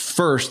thought was,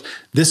 first,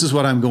 this is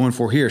what I'm going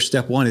for here.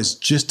 Step one is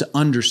just to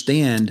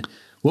understand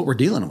what we're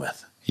dealing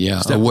with.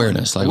 Yeah.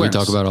 Awareness, like we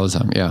talk about all the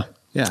time. Yeah.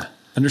 Yeah.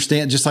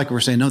 Understand, just like we're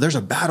saying, no, there's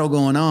a battle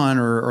going on,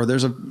 or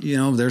there's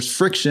there's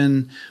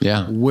friction.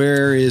 Yeah.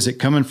 Where is it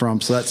coming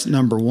from? So that's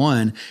number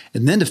one.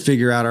 And then to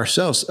figure out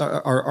ourselves,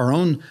 our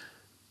own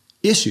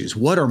issues.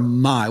 What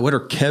are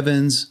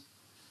Kevin's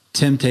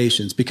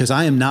temptations? Because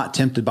I am not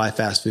tempted by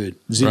fast food.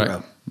 Zero.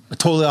 Right.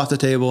 Totally off the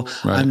table.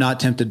 Right. I'm not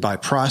tempted by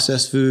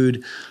processed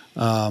food.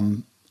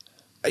 Mine's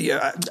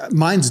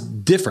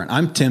different.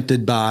 I'm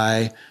tempted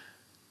by,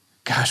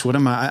 what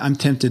am I? I'm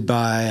tempted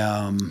by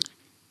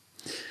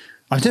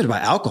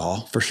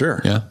alcohol for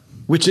sure. Yeah.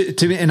 Which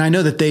to me, and I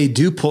know that they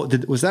do pull.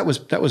 That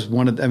was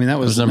one of. I mean, that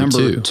was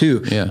number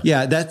two. Yeah.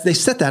 Yeah. That they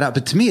set that up,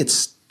 but to me,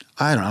 it's.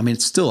 I don't know. I mean,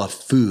 it's still a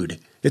food.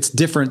 It's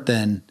different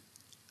than.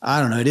 I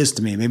don't know. It is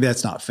to me. Maybe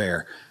that's not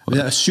fair. I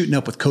mean, shooting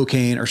up with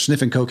cocaine or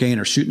sniffing cocaine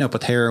or shooting up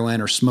with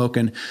heroin or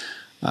smoking.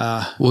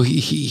 Well,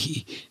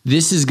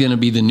 this is going to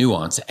be the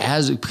nuance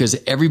because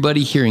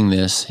everybody hearing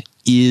this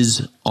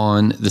is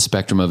on the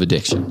spectrum of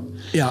addiction.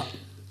 Yeah.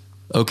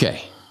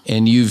 Okay.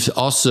 And you've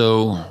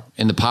also,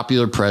 in the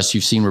popular press,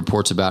 you've seen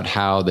reports about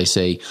how they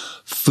say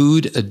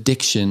food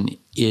addiction,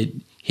 it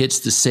hits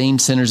the same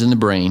centers in the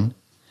brain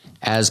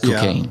as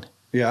cocaine.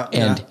 Yeah.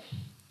 And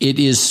it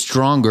is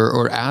stronger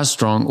or as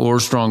strong or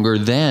stronger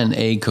than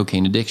a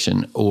cocaine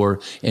addiction,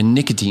 and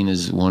nicotine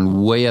is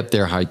one way up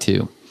there high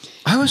too.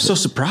 I was so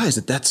surprised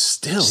that that's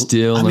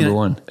still number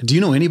one. Do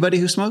you know anybody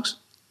who smokes?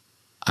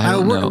 I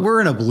don't know.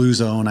 We're in a blue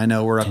zone. I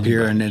know we're up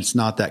here and it's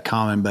not that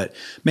common, but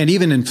man,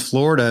 even in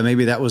Florida,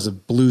 maybe that was a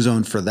blue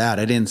zone for that.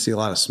 I didn't see a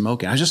lot of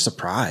smoking. I was just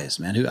surprised,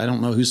 man. I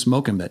don't know who's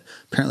smoking, but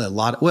apparently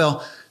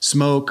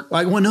smoke.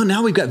 No,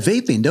 now we've got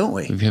vaping, don't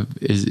we?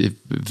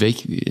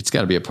 It's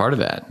got to be a part of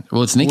that.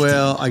 Well, it's nicotine.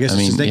 Well, I guess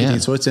it's just nicotine. Yeah.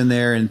 So it's in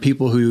there, and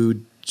people who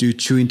do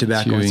chewing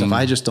tobacco and stuff,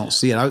 I just don't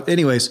see it.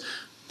 Anyways,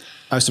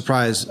 I was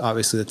surprised.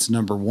 Obviously, that's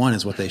number one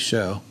is what they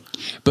show.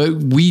 But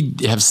we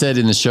have said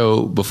in the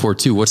show before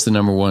too, what's the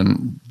number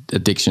one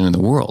addiction in the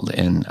world?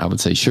 And I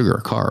would say sugar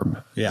or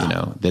carb.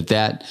 Yeah.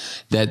 That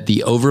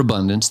the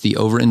overabundance, the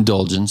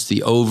overindulgence,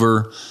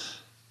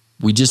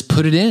 we just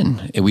put it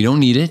in and we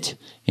don't need it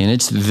and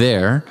it's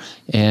there.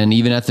 And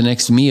even at the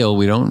next meal,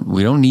 we don't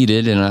need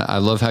it. And I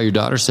love how your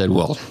daughter said,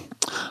 well,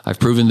 I've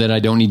proven that I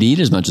don't need to eat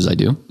as much as I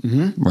do.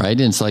 Mm-hmm. Right.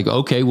 And it's like,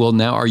 okay, well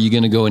now are you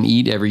going to go and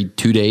eat every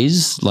 2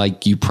 days?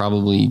 Like you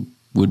probably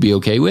would be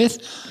okay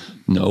with?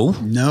 No.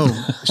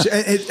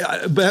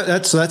 But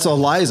that's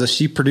Eliza.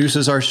 She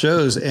produces our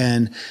shows,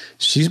 and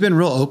she's been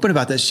real open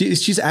about that.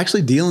 She's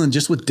actually dealing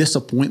just with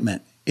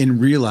disappointment in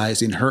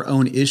realizing her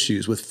own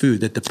issues with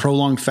food, that the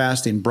prolonged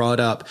fasting brought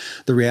up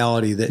the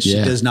reality that she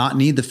does not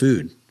need the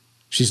food.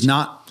 She's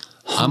not.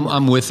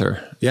 I'm with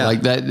her. Yeah.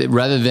 Like that,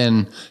 rather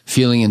than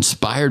feeling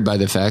inspired by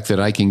the fact that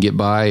I can get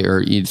by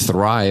or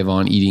thrive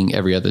on eating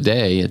every other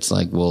day, it's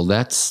like, well,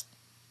 that's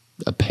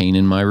a pain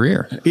in my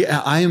rear.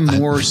 Yeah, I am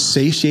more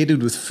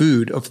satiated with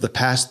food over the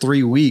past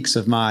 3 weeks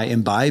of my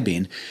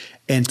imbibing.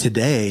 And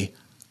today,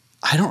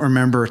 I don't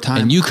remember a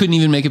time. And you couldn't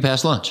even make it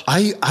past lunch.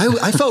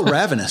 I felt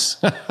ravenous.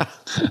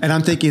 And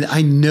I'm thinking,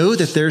 I know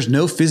that there's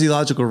no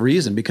physiological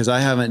reason, because I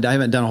haven't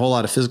done a whole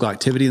lot of physical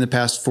activity in the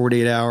past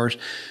 48 hours.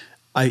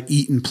 I've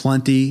eaten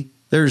plenty.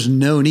 There's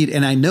no need.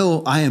 And I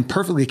know I am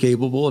perfectly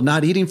capable of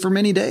not eating for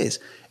many days.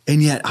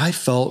 And yet I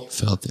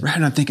felt it. Right.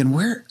 And I'm thinking,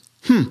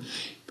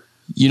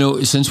 You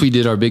know, since we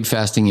did our big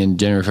fasting in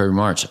January, February,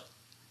 March,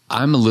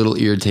 I'm a little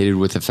irritated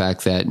with the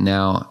fact that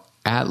now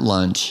at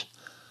lunch,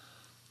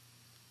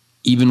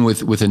 even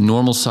with a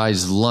normal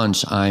sized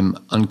lunch, I'm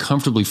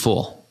uncomfortably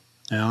full.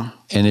 Yeah.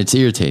 And it's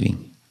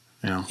irritating.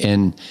 Yeah.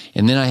 And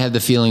then I had the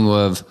feeling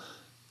of,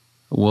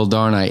 well,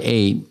 darn, I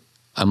ate.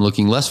 I'm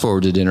looking less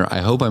forward to dinner.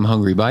 I hope I'm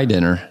hungry by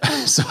dinner.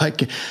 So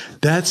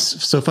that's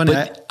so funny.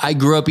 But I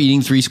grew up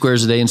eating 3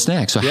 squares a day in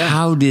snacks. So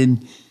how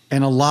did...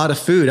 And a lot of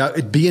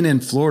food. Being in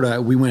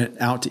Florida, we went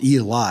out to eat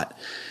a lot.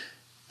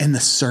 And the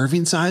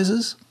serving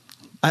sizes,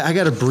 I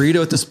got a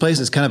burrito at this place.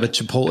 It's kind of a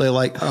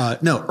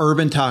Chipotle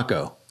Urban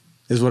Taco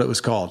is what it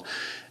was called.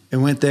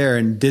 And went there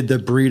and did the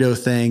burrito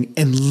thing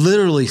and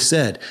literally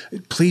said,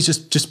 please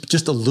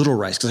just a little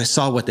rice. Because I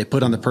saw what they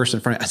put on the person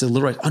in front of me. I said,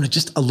 little rice. Oh, no,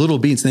 just a little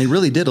beans. And they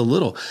really did a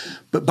little.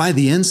 But by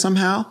the end,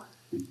 somehow,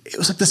 it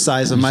was like the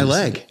size of my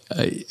leg.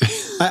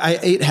 I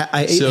ate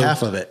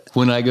half of it.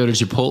 When I go to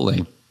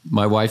Chipotle,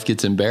 my wife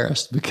gets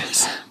embarrassed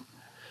because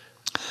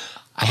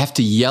I have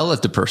to yell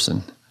at the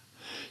person.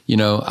 You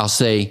know, I'll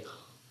say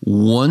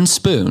 1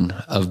 spoon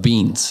of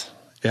beans.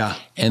 Yeah.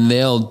 And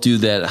they'll do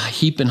that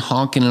heap and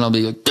honking, and I'll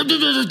be like,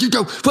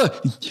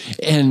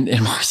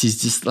 and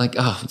Marcy's just like,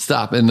 oh,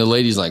 stop. And the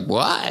lady's like,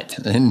 what?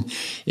 And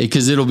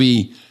because it'll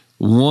be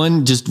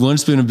just 1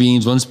 spoon of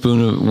beans, 1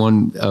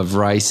 spoon of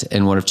rice,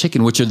 and 1 of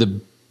chicken, which are the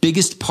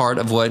biggest part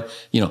of what,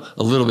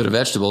 a little bit of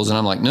vegetables. And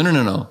I'm like,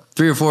 no.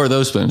 3 or 4 of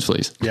those spoons,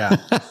 please. Yeah.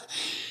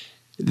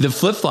 The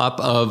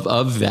flip-flop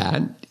of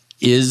that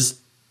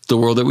is the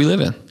world that we live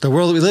in. The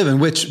world that we live in,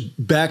 which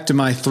back to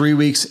my 3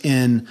 weeks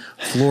in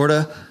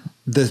Florida,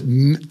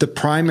 the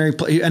primary,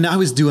 and I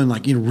was doing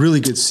really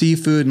good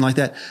seafood and like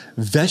that.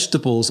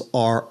 Vegetables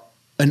are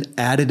an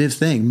additive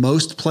thing.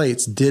 Most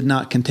plates did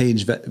not contain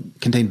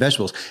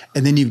vegetables.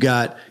 And then you've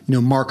got,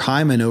 Mark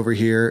Hyman over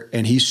here,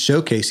 and he's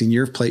showcasing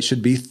your plate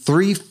should be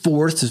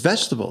 3/4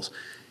 vegetables.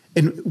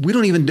 And we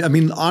don't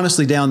even,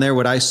 honestly, down there,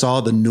 what I saw,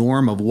 the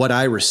norm of what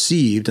I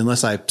received,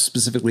 unless I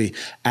specifically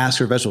asked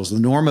for vegetables, the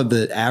norm of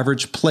the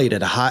average plate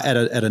at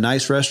a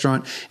nice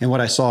restaurant, and what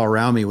I saw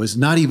around me was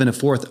not even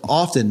 1/4,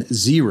 often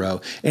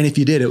 0. And if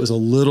you did, it was a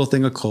little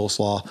thing of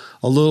coleslaw,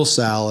 a little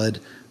salad.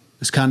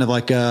 It's kind of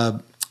like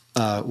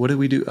what do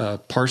we do?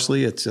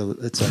 Parsley. It's a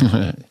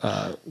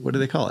what do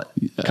they call it?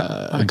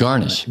 A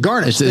garnish.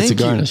 Garnish. It's a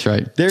garnish,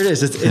 right? There it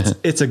is.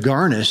 It's a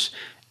garnish.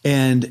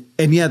 And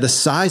yeah, the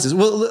sizes.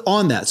 Well,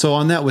 on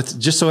that, with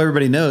just so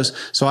everybody knows.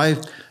 So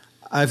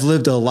I've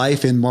lived a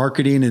life in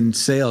marketing and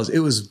sales. It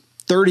was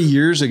 30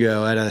 years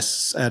ago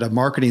at a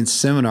marketing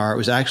seminar. It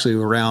was actually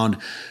around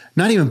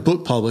not even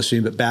book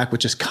publishing, but back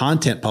with just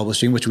content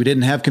publishing, which we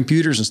didn't have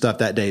computers and stuff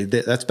that day.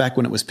 That's back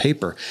when it was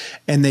paper.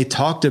 And they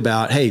talked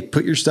about, hey,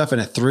 put your stuff in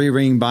a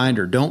 3-ring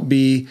binder. Don't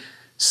be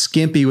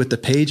skimpy with the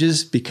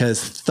pages,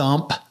 because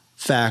thump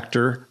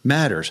factor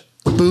matters.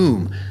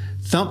 Boom.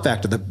 Thump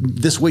factor.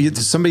 This way, you're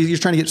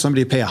trying to get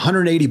somebody to pay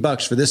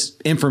 $180 for this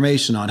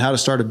information on how to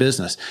start a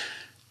business.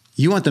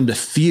 You want them to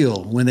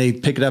feel when they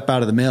pick it up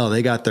out of the mail,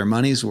 they got their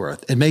money's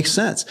worth. It makes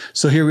sense.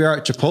 So here we are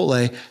at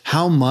Chipotle.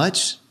 How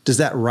much does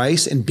that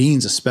rice and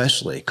beans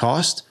especially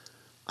cost?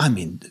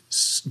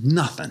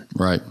 Nothing.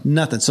 Right.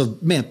 Nothing. So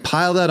man,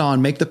 pile that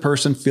on, make the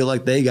person feel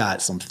like they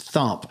got some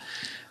thump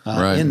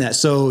in that.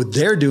 So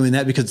they're doing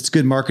that because it's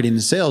good marketing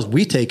and sales.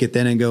 We take it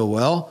then and go,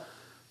 well,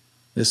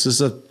 this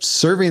is a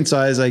serving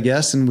size, I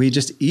guess, and we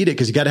just eat it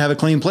because you got to have a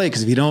clean plate,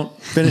 because if you don't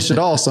finish it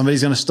all,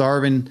 somebody's going to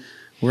starve in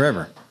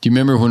wherever. Do you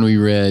remember when we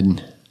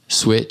read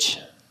Switch?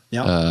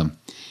 Yeah.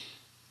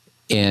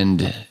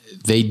 And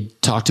they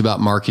talked about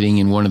marketing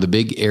in one of the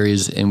big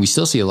areas, and we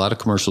still see a lot of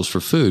commercials for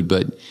food.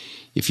 But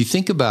if you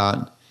think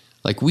about,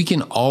 we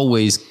can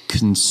always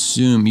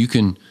consume,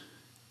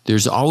 there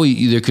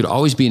could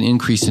always be an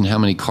increase in how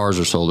many cars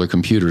are sold, or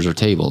computers, or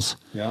tables.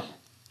 Yeah.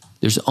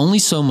 There's only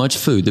so much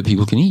food that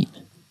people can eat.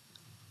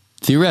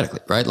 Theoretically,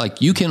 right?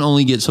 You can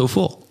only get so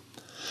full.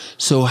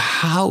 So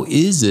how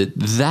is it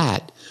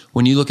that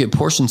when you look at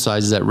portion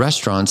sizes at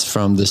restaurants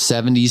from the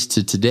 70s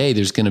to today,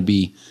 there's going to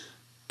be,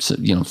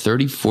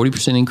 30,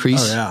 40%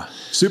 increase? Oh, yeah.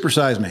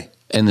 Supersize me.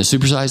 And the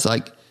supersize,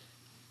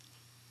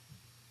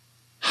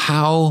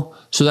 how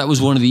So that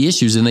was one of the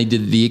issues. And they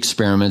did the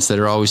experiments that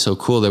are always so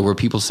cool, that where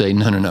people say,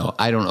 no,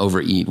 I don't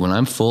overeat. When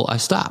I'm full, I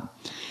stop.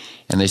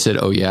 And they said,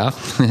 oh, yeah.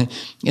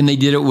 And they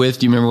did it with,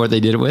 do you remember what they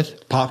did it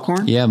with?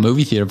 Popcorn? Yeah,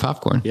 movie theater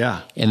popcorn.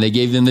 Yeah. And they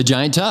gave them the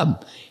giant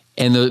tub.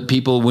 And the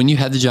people, when you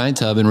had the giant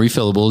tub and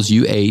refillables,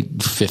 you ate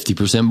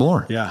 50%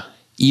 more. Yeah.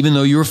 Even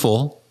though you were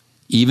full,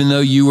 even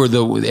though you were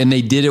and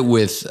they did it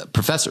with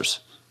professors,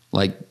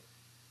 like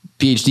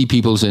PhD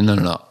people saying,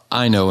 no,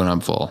 I know when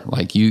I'm full.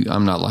 Like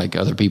I'm not like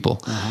other people.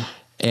 Uh-huh.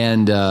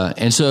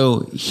 And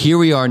so here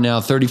we are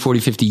now 30, 40,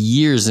 50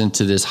 years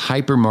into this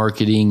hyper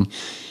marketing.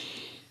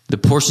 The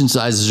portion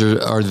sizes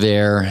are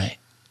there.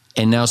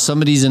 And now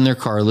somebody's in their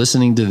car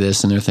listening to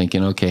this and they're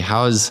thinking, okay,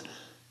 how is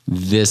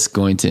this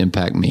going to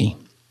impact me?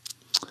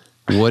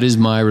 What is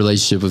my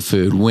relationship with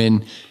food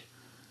when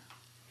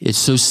it's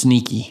so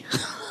sneaky?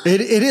 It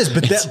is,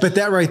 but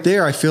that right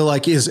there, I feel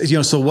like is,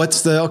 so what's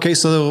so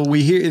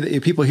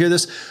people hear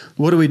this,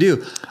 what do we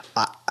do?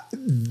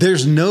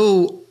 There's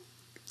no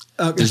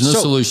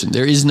solution.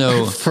 There is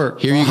no, for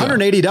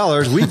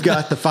 $180, we've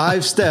got the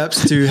 5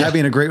 steps to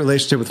having a great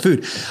relationship with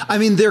food. I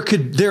mean,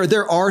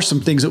 there are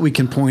some things that we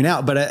can point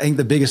out, but I think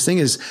the biggest thing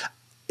is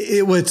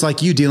it's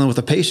like you dealing with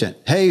a patient.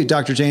 Hey,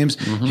 Dr. James,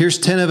 here's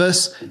 10 of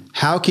us.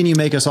 How can you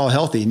make us all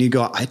healthy? And you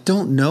go, I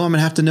don't know. I'm going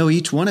to have to know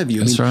each one of you.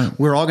 That's right.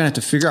 We're all going to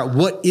have to figure out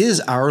what is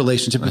our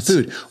relationship with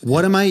food.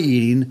 What am I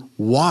eating?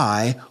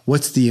 Why?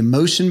 What's the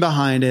emotion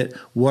behind it?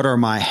 What are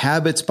my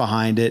habits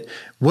behind it?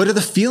 What are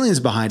the feelings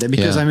behind it?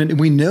 Because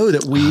we know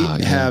that we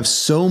have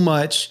so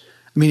much.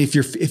 I mean, if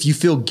you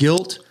feel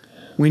guilt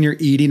when you're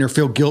eating, or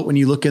feel guilt when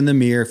you look in the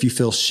mirror, if you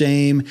feel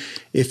shame,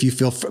 if you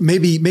feel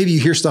maybe you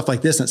hear stuff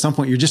like this, and at some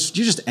point you're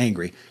just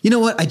angry. You know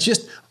what?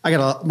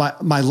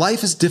 My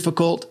life is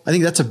difficult. I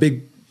think that's a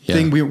big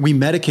thing. We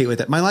medicate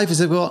with it. My life is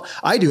difficult.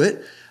 I do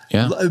it.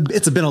 Yeah.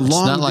 It's been a long day.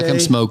 It's not like I'm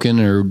smoking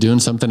or doing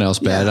something else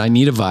bad. I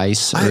need a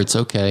vice, or it's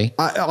okay.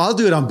 I'll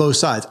do it on both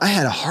sides. I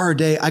had a hard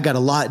day. I got a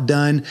lot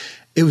done.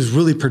 It was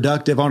really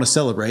productive. I want to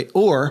celebrate.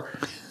 Or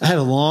I had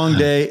a long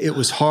day. It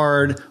was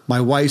hard. My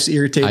wife's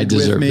irritated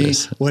with me.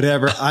 This.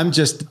 Whatever. I don't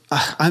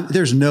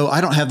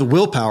have the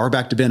willpower,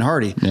 back to Ben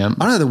Hardy. Yeah. I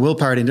don't have the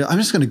willpower to do it. I'm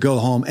just going to go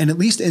home and at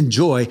least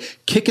enjoy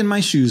kicking my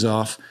shoes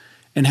off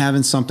and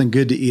having something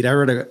good to eat. I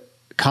read a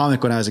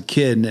comic when I was a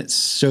kid, and it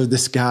showed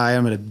this guy.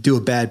 I'm going to do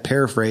a bad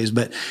paraphrase,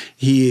 but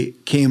he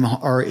came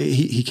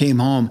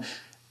home.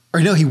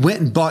 He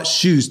went and bought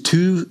shoes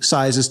 2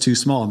 sizes too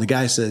small. And the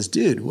guy says,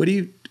 dude,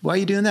 why are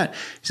you doing that?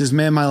 He says,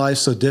 man, my life's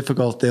so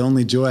difficult. The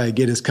only joy I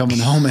get is coming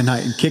home at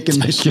night and kicking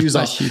my shoes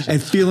off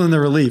and feeling the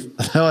relief.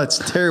 Oh, it's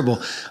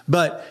terrible.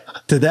 But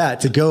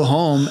to go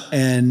home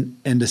and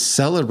to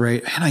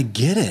celebrate, and I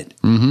get it.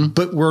 Mm-hmm.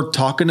 But we're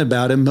talking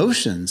about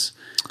emotions.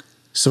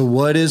 So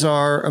what is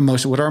our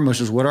emotion? What are our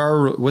emotions?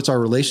 What's our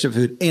relationship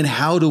with food? And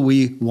how do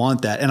we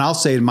want that? And I'll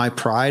say my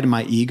pride and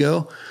my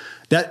ego,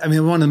 one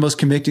of the most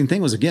convicting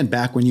things was, again,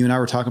 back when you and I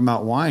were talking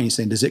about wine, you're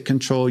saying, does it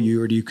control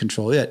you or do you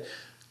control it?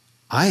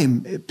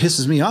 It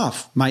pisses me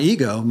off. My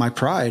ego, my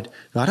pride.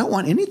 I don't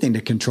want anything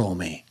to control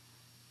me.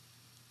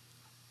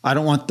 I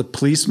don't want the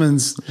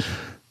policeman's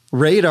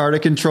radar to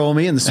control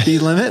me and the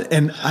speed limit.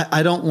 And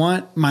I don't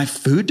want my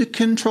food to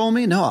control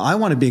me. No, I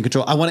want to be in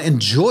control. I want to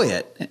enjoy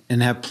it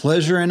and have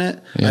pleasure in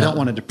it. Yeah. I don't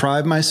want to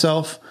deprive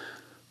myself.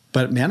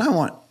 But man, I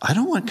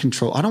don't want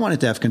control. I don't want it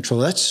to have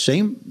control. That's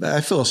shame.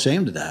 I feel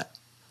ashamed of that.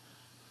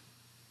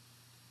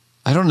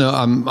 I don't know.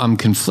 I'm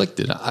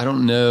conflicted. I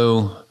don't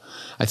know.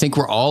 I think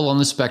we're all on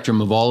the spectrum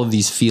of all of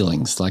these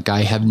feelings. Like,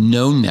 I have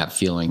known that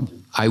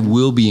feeling. I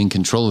will be in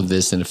control of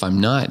this. And if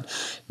I'm not,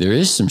 there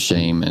is some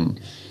shame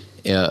and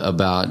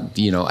about,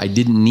 I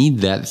didn't need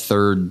that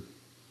third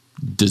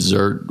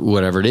dessert,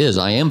 whatever it is.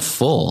 I am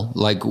full.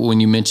 Like when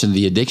you mentioned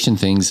the addiction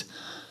things,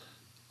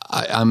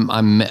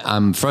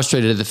 I'm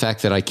frustrated at the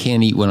fact that I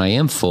can't eat when I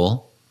am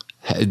full.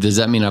 Does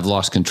that mean I've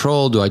lost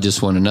control? Do I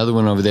just want another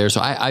one over there?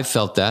 So I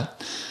felt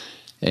that.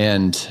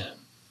 And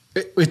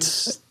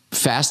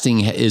fasting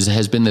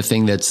has been the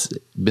thing that's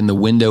been the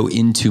window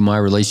into my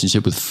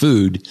relationship with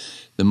food,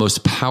 the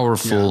most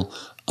powerful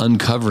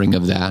uncovering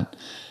of that.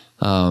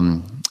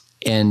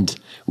 And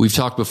we've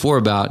talked before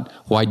about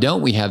why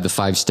don't we have the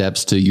 5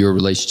 steps to your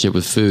relationship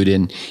with food,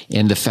 and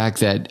the fact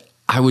that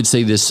I would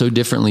say this so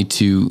differently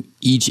to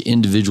each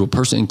individual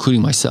person,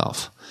 including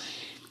myself.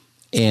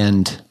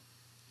 And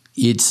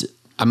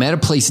I'm at a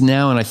place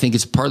now, and I think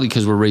it's partly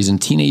because we're raising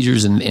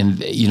teenagers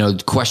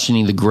and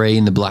questioning the gray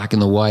and the black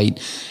and the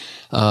white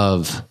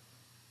of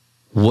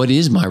what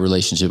is my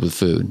relationship with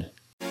food.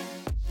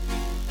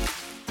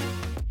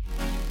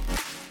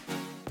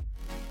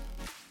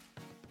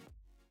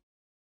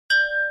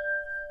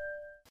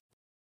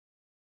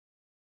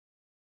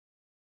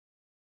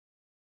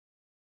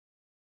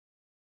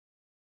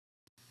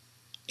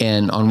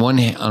 And on one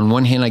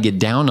hand, I get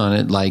down on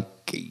it, like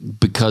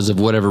because of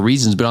whatever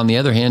reasons. But on the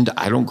other hand,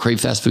 I don't crave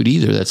fast food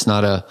either. That's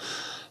not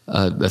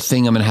a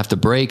thing I'm going to have to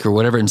break or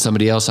whatever. And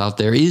somebody else out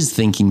there is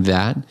thinking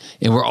that.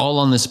 And we're all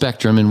on the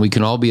spectrum, and we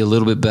can all be a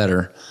little bit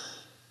better.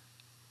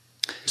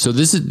 So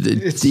this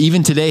is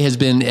even today has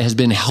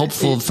been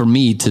helpful for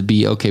me to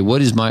be, okay,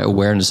 what is my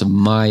awareness of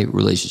my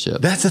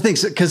relationship? That's the thing.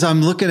 Because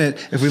I'm looking at,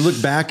 if we look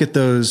back at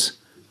those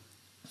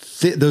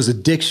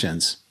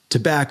addictions,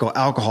 tobacco,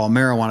 alcohol,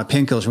 marijuana,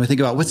 painkillers, when we think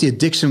about what's the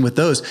addiction with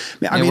those,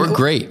 I mean, we're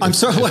great. I'm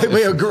sorry,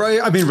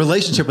 I mean,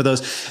 relationship with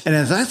those. And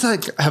that's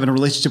like having a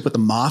relationship with the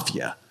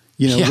mafia,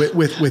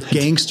 with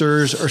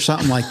gangsters or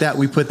something like that.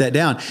 We put that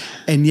down.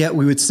 And yet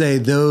we would say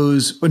we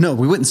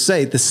wouldn't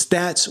say, the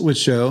stats would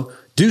show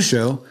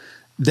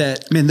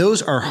that,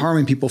 those are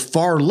harming people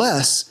far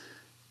less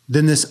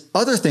than this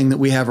other thing that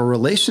we have a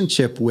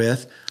relationship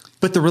with,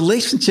 but the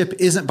relationship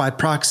isn't by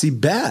proxy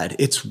bad.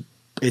 It's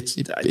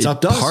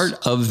up to us.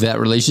 Part of that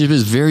relationship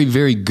is very,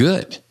 very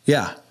good.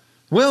 Yeah.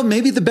 Well,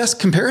 maybe the best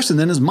comparison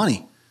then is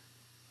money.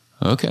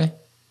 Okay.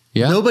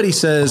 Yeah. Nobody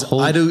says,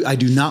 I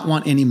do not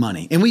want any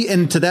money.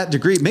 And to that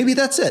degree, maybe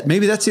that's it.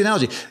 Maybe that's the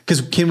analogy.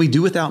 Because can we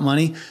do without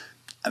money?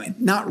 I mean,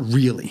 not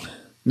really.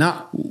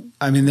 Well,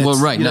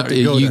 right.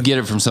 You get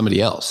it from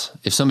somebody else.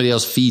 If somebody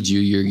else feeds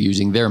you, you're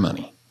using their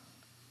money.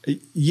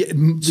 Yeah,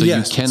 so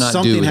you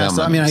cannot do without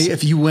money.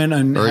 If you went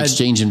or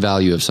exchange in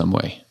value of some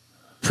way.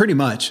 Pretty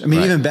much.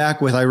 Even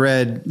back I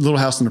read Little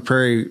House on the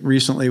Prairie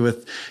recently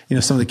with,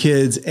 some of the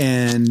kids,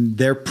 and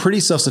they're pretty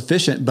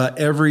self-sufficient, but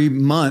every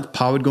month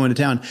Pa would go into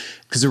town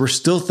because there were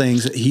still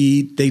things that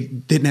they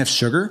didn't have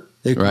sugar.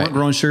 They weren't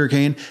growing sugar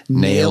cane,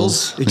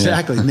 nails.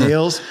 Exactly. Yeah.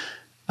 Nails,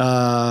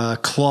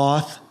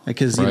 cloth,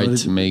 because to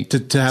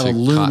have a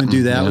loom cotton, and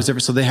do that was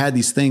different. So they had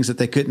these things that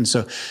they couldn't.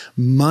 So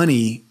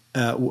money,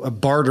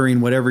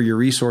 bartering whatever your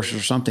resources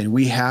or something,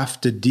 we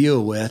have to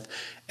deal with,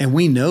 and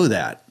we know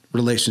that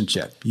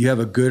relationship. You have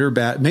a good or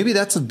bad. Maybe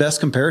that's the best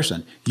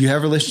comparison. You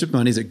have relationship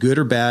money. Is it good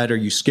or bad? Are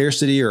you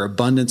scarcity or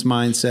abundance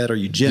mindset? Are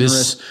you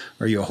generous?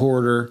 Are you a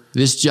hoarder?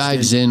 This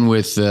jives in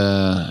with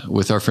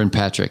our friend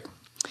Patrick.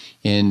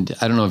 And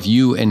I don't know if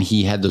you and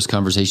he had those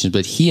conversations,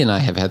 but he and I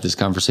have had this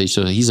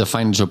conversation. He's a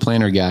financial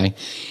planner guy.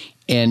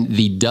 And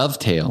the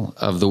dovetail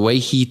of the way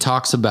he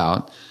talks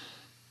about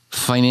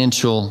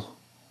financial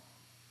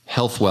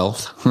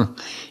wealth,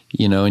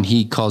 and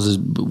he calls it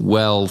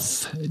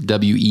wealth,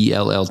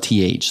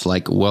 WELLTH,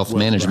 like wealth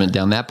management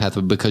down that path,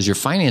 because your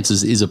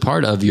finances is a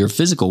part of your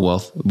physical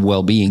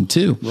well-being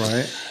too.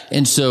 Right.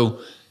 And so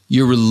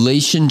your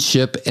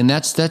relationship, and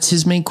that's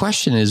his main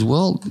question is,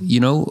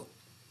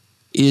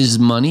 is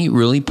money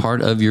really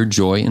part of your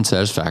joy and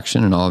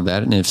satisfaction and all of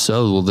that? And if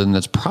so, well, then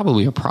that's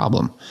probably a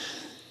problem.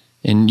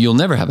 And you'll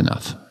never have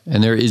enough.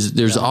 And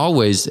there's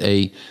always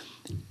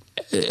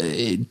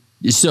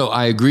so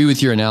I agree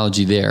with your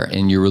analogy there,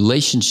 and your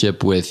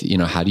relationship with,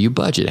 how do you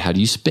budget? How do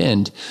you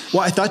spend?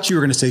 Well, I thought you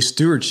were going to say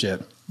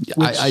stewardship.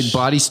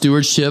 Body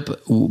stewardship,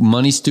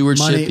 money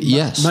stewardship.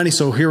 Yes. Money.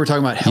 So here we're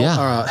talking about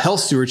health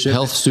stewardship.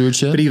 Health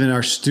stewardship. But even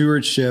our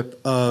stewardship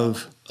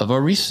of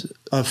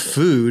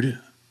food.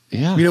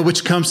 Yeah.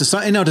 Which comes to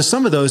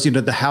some of those,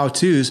 the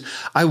how-tos,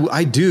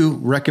 I do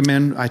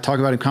recommend, I talk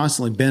about it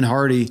constantly, Ben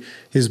Hardy,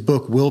 his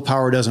book,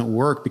 Willpower Doesn't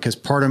Work, because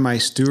part of my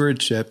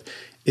stewardship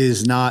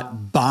is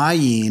not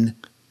buying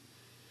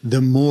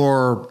the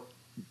more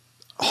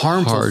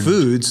harmful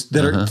foods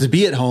that are to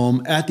be at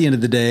home at the end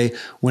of the day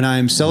when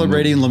I'm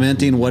celebrating,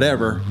 lamenting,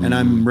 whatever, and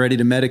I'm ready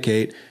to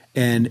medicate.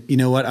 And you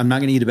know what? I'm not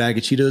going to eat a bag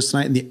of Cheetos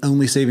tonight. And the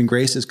only saving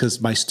grace is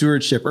because my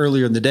stewardship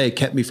earlier in the day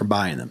kept me from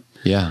buying them.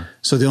 Yeah.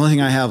 So the only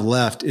thing I have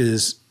left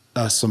is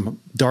some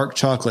dark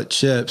chocolate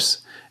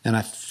chips, and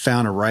I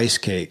found a rice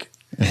cake.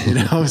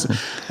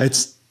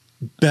 It's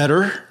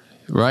better,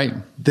 right,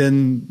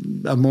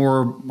 than a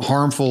more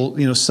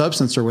harmful,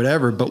 substance or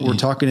whatever. But we're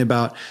talking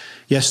about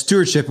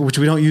stewardship, which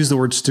we don't use the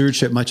word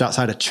stewardship much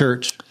outside of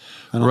church.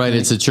 Right.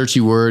 It's a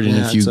churchy word, and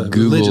if you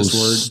Google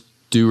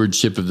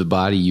stewardship of the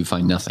body, you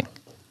find nothing.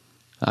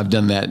 I've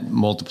done that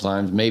multiple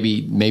times.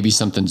 Maybe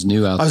something's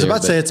new out there. I was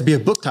about to say it's to be a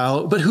book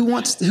title, but who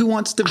wants to buy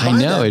that book? I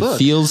know it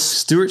feels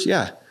stewards.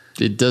 Yeah,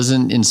 it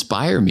doesn't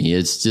inspire me.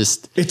 It's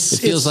just it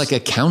feels like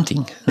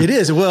accounting. It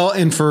is. Well,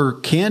 and for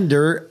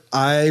candor,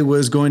 I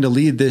was going to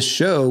lead this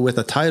show with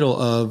a title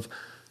of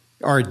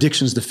our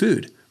addictions to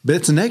food, but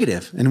it's a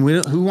negative, and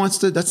who wants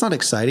to? That's not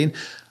exciting.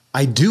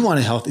 I do want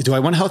a healthy. Do I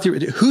want a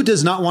healthy? Who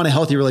does not want a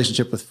healthy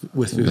relationship with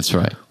food? That's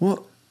right.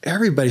 Well.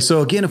 Everybody.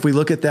 So again, if we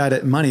look at that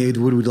at money,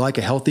 would we like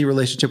a healthy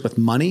relationship with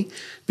money?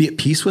 Be at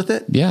peace with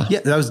it? Yeah. Yeah.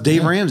 That was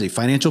Dave Ramsey,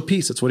 financial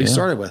peace. That's what he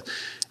started with.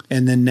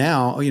 And then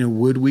now,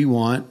 would we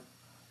want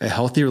a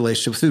healthy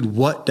relationship with food?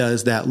 What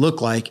does that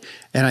look like?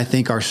 And I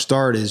think our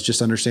start is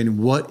just understanding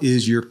what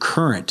is your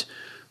current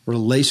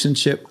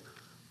relationship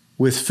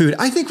with food.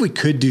 I think we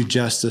could do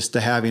justice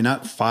to having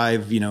not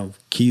 5,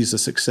 keys to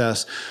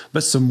success,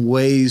 but some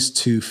ways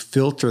to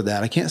filter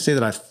that. I can't say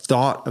that I've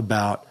thought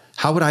about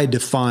how would I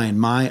define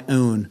my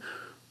own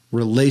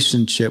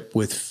relationship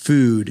with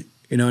food?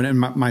 And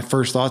my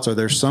first thoughts are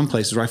there's some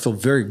places where I feel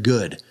very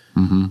good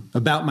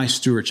about my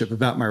stewardship,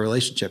 about my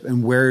relationship.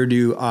 And where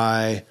do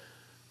I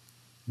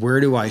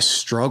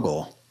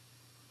struggle?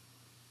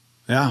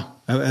 Yeah,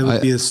 it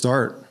would be the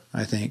start,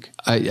 I think.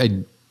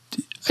 I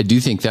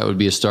do think that would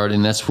be a start.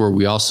 And that's where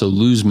we also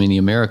lose many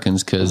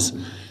Americans, because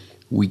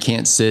we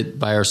can't sit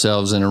by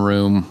ourselves in a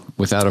room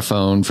without a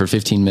phone for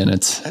 15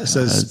 minutes. It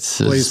says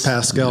Blaise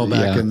Pascal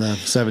back in the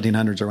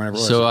 1700s or whenever it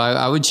was. So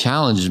I would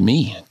challenge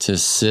me to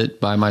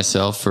sit by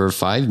myself for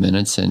 5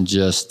 minutes and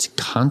just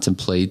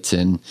contemplate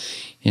and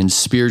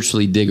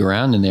spiritually dig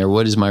around in there.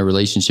 What is my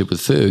relationship with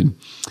food?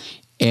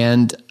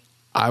 And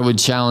I would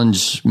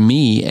challenge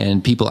me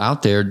and people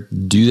out there,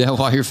 do that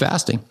while you're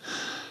fasting.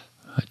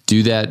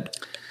 Do that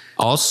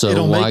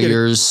also while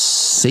you're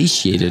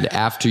satiated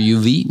after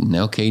you've eaten.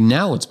 Okay,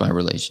 now what's my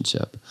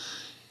relationship?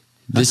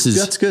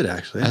 That's good,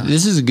 actually. Yeah.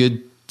 This is a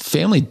good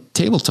family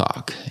table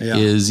talk. Yeah.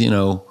 Is,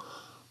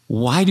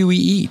 why do we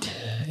eat?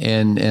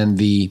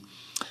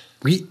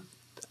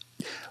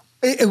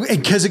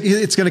 Because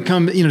it's going to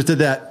come, to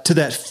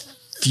that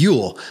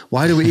fuel.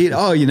 Why do we eat?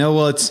 Oh,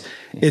 well,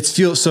 it's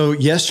fuel. So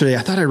yesterday,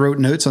 I thought I wrote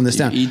notes on this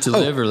down. Eat to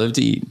live or live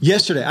to eat.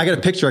 Yesterday, I got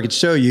a picture I could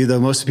show you, though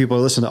most people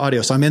are listening to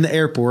audio. So I'm in the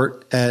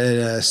airport at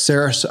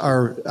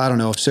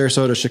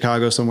Sarasota,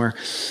 Chicago, somewhere.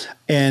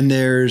 And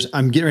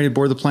I'm getting ready to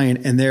board the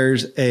plane, and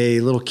there's a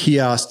little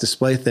kiosk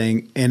display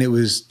thing, and it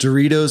was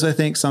Doritos, I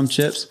think, some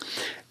chips.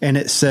 And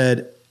it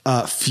said,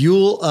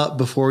 fuel up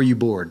before you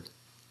board.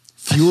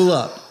 Fuel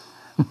up.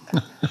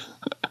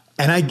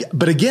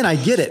 But again, I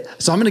get it.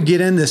 So I'm going to get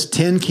in this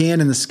tin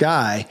can in the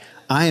sky.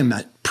 I am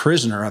a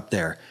prisoner up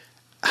there.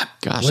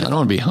 Gosh, I don't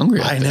want to be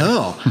hungry. I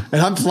know.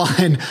 And I'm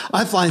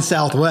flying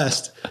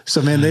Southwest.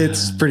 So man,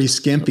 it's pretty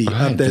skimpy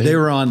up there. They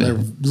were on their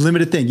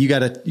limited thing. You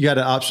got an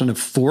option of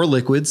 4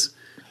 liquids,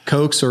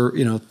 Cokes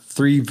or,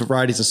 3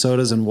 varieties of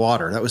sodas and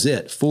water. That was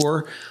it.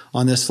 4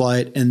 on this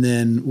flight. And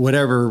then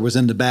whatever was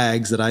in the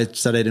bags that I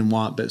said I didn't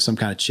want, but some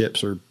kind of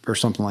chips or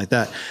something like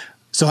that.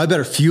 So I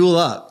better fuel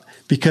up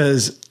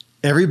because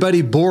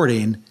everybody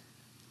boarding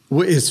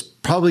is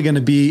probably going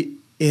to be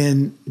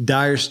in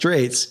dire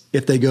straits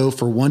if they go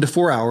for 1 to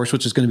 4 hours,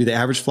 which is going to be the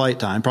average flight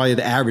time. Probably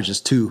the average is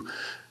 2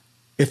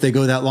 if they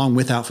go that long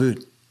without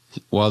food.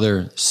 While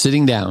they're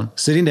sitting down,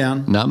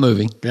 not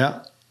moving.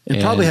 Yeah. And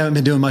probably haven't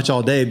been doing much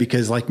all day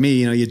because like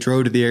me, you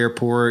drove to the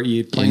airport,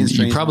 you planes,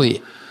 trains. You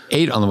probably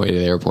ate on the way to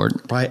the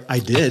airport. Right. I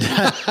did.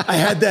 I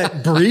had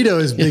that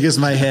burrito as big as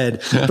my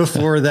head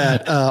before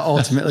that.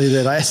 Ultimately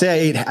that I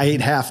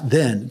ate half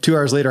then 2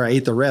 hours later, I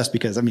ate the rest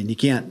because you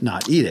can't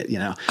not eat it,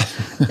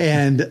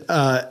 and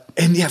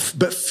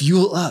but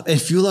fuel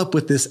up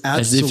with this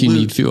absolute. As if you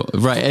need fuel.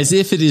 Right. As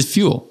if it is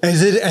fuel.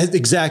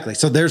 Exactly.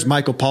 So there's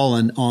Michael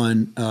Pollan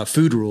on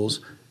Food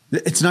Rules.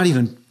 It's not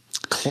even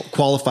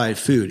qualified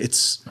food.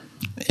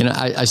 And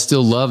I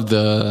still love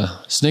the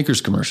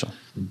Snickers commercial.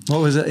 What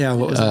was it? Yeah.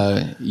 What was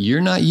it?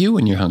 You're not you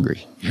when you're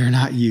hungry. You're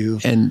not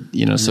you. And,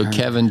 so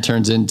Kevin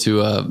turns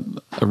into a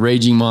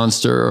raging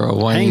monster or a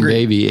whining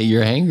baby.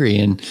 You're hangry.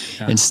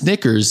 And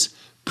Snickers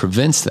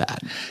prevents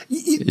that.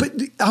 But,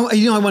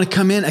 I want to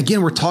come in.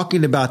 Again, we're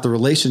talking about the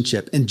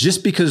relationship. And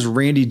just because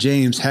Randy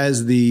James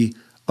has the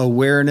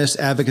awareness,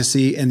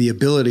 advocacy, and the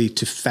ability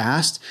to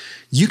fast,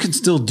 you can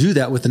still do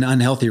that with an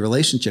unhealthy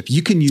relationship.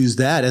 You can use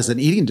that as an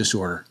eating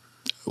disorder.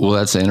 Well,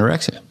 that's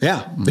anorexia.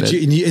 Yeah, but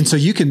so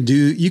you can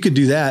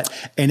do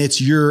that, and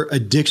it's your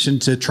addiction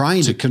to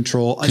trying to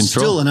control.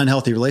 Still an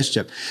unhealthy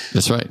relationship.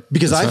 That's right.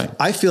 Because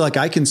I feel like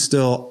I can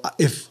still,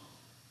 if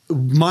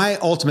my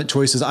ultimate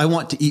choice is I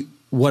want to eat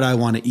what I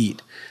want to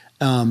eat,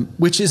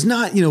 which is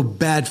not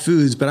bad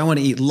foods, but I want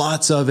to eat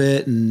lots of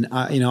it, and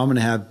I'm going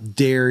to have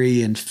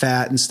dairy and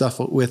fat and stuff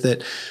with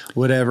it,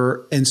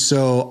 whatever. And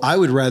so I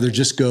would rather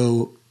just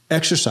go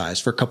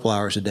exercise for a couple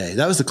hours a day.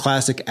 That was the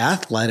classic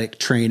athletic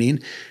training.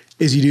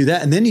 Is you do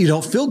that, and then you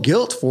don't feel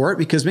guilt for it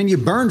because you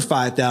burned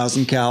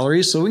 5,000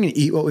 calories, so we can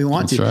eat what we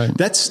want to. Right.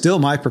 That's still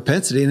my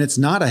propensity, and it's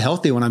not a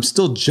healthy one. I'm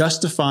still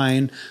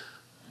justifying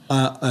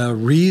a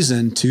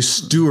reason to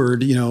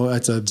steward.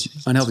 It's a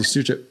unhealthy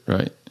stewardship,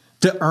 right?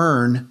 To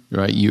earn,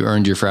 right? You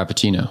earned your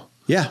Frappuccino.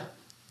 Yeah,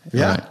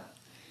 right.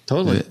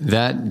 Totally.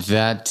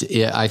 That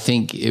I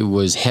think it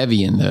was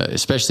heavy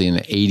especially in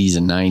the 80s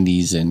and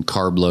 90s, and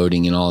carb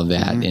loading and all of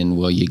that. Mm-hmm. And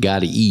you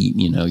got to eat.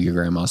 Your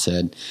grandma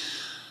said.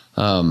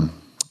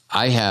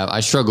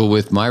 I struggle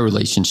with my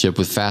relationship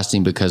with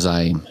fasting because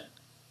I'm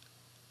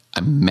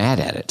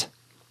mad at it.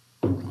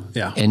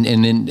 Yeah.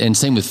 And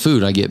same with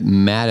food. I get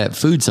mad at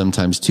food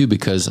sometimes too,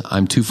 because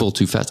I'm too full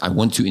too fast. I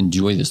want to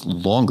enjoy this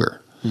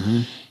longer.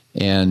 Mm-hmm.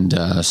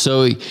 And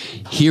so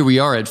here we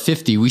are at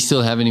 50. We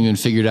still haven't even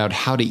figured out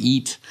how to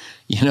eat,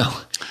 which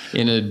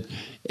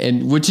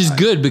is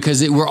good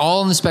because we're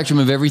all on the spectrum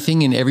of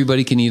everything, and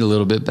everybody can eat a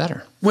little bit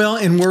better. Well,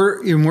 and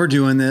we're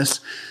doing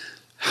this.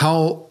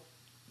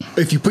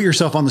 If you put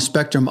yourself on the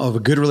spectrum of a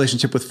good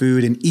relationship with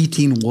food and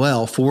eating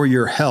well for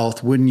your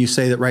health, wouldn't you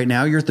say that right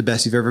now you're at the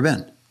best you've ever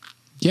been?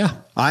 Yeah.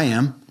 I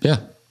am. Yeah.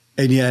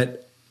 And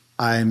yet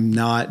I'm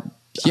not.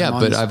 Yeah,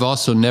 but I've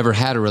also never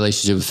had a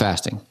relationship with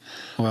fasting.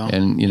 Well,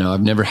 and,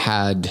 I've never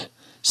had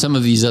some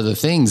of these other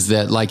things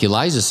that, like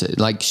Eliza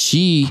said, like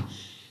she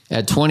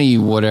at 20,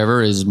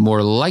 whatever, is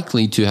more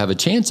likely to have a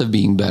chance of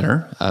being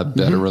a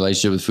better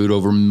relationship with food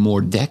over more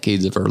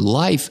decades of her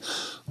life,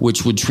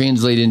 which would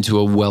translate into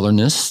a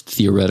wellness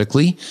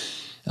theoretically.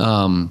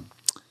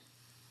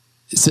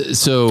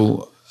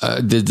 So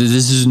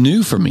This is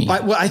new for me.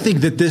 I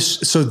think that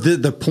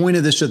the point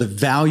of this show, the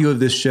value of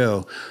this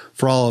show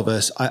for all of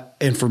us,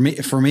 and for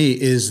me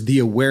is the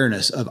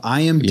awareness of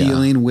I am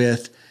dealing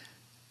with,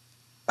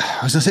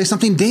 I was going to say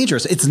something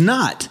dangerous. It's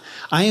not.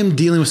 I am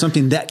dealing with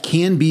something that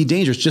can be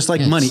dangerous, just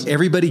like money.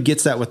 Everybody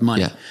gets that with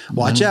money. Yeah.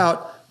 Watch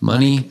out.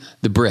 Money,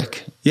 the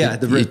brick. Yeah,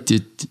 the brick.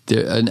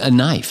 A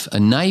knife. A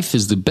knife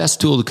is the best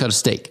tool to cut a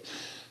steak,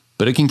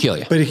 but it can kill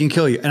you.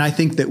 And I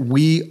think that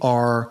we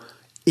are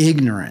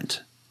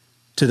ignorant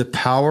to the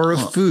power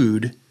of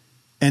food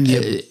and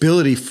the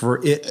ability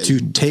for it to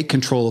take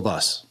control of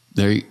us.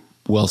 Very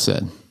well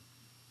said.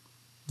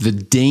 The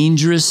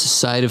dangerous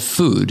side of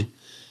food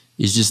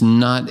is just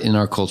not in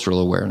our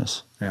cultural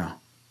awareness. Yeah.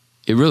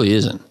 It really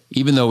isn't.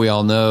 Even though we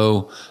all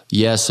know,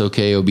 yes,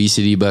 okay,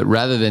 obesity, but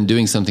rather than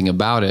doing something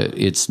about it,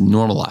 it's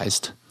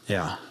normalized.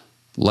 Yeah.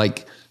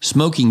 Like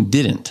smoking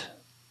didn't.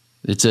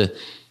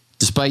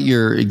 Despite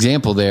your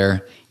example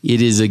there,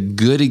 it is a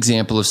good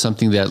example of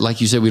something that,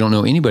 like you said, we don't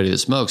know anybody that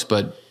smokes,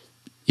 but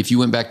if you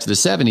went back to the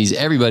 70s,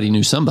 everybody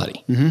knew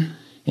somebody. Mm-hmm.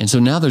 And so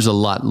now there's a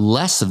lot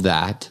less of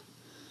that,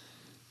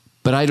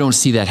 but I don't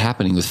see that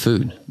happening with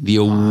food. The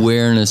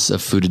awareness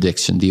of food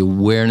addiction, the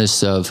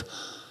awareness of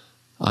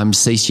I'm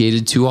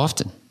satiated too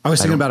often. I was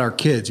thinking about our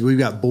kids. We've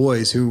got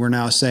boys who we're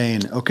now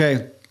saying,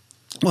 okay,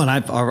 well, and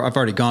I've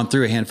already gone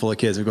through a handful of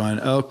kids who are going,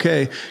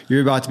 okay,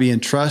 you're about to be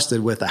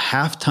entrusted with a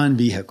 1/2-ton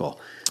vehicle.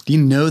 Do you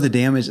know the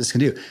damage this can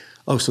do?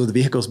 Oh, so the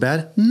vehicle's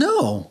bad?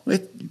 No,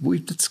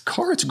 it's a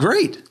car. It's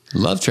great.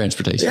 Love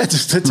transportation. Yeah,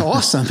 it's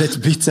awesome.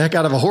 It beats the heck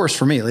out of a horse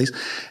for me, at least.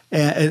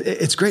 And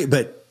it's great,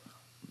 but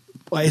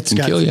it's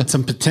got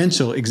some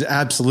potential.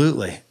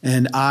 Absolutely.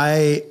 And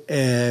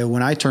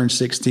when I turned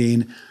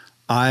 16,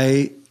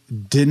 I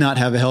did not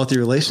have a healthy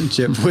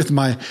relationship with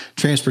my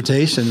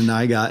transportation, and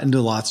I got into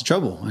lots of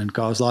trouble and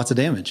caused lots of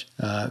damage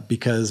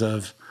because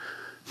of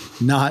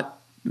not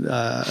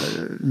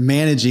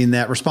managing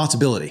that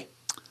responsibility.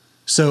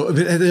 So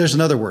there's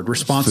another word,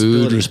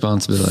 responsibility.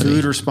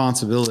 Food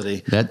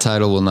responsibility. That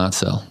title will not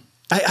sell.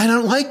 I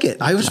don't like it.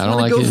 I just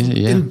want to go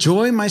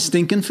enjoy my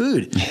stinking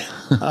food.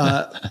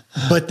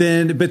 But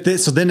then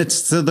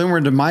we're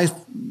into my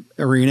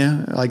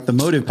arena, like the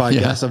motive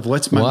podcast of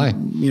what's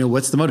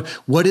the motive?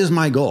 What is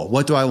my goal?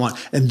 What do I want?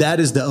 And that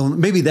is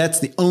maybe that's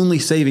the only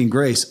saving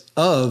grace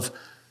of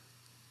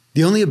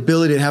the only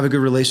ability to have a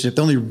good relationship.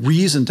 The only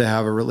reason to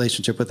have a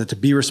relationship with it, to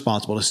be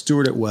responsible, to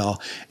steward it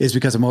well, is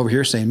because I'm over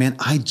here saying, man,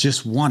 I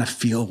just want to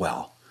feel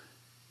well.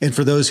 And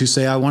for those who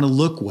say, I want to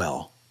look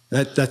well,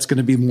 that's going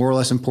to be more or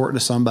less important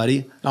to somebody.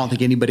 I don't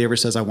think anybody ever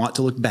says I want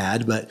to look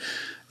bad, but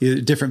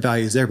different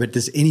values there. But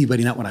does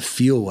anybody not want to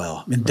feel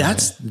well? I mean,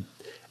 that's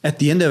at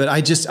the end of it.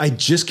 I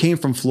just came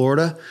from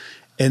Florida,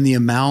 and the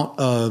amount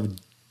of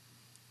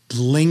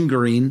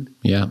lingering,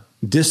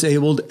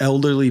 disabled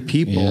elderly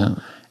people. Yeah.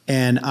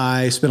 And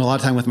I spent a lot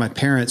of time with my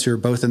parents, who are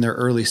both in their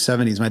early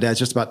 70s. My dad's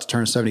just about to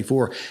turn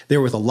 74. They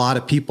were with a lot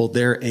of people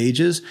their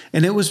ages,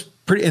 and it was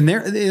pretty. And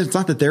it's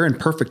not that they're in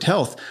perfect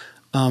health.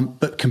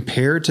 But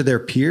compared to their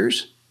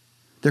peers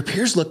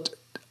looked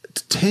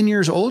 10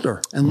 years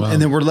older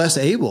and they were less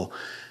able.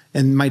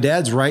 And my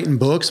dad's writing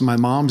books, and my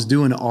mom's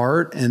doing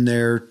art, and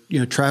they're,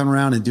 traveling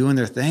around and doing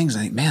their things.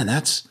 I think, man,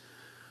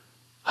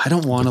 I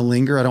don't want to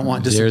linger. I don't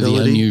want disability.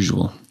 They're the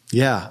unusual.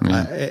 Yeah.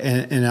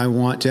 And I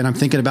want to, and I'm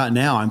thinking about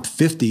now, I'm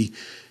 50.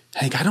 I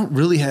think I don't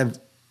really have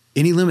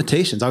any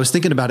limitations. I was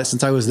thinking about it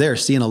since I was there,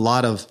 seeing a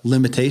lot of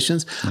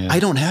limitations. Yeah. I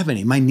don't have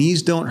any. My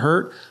knees don't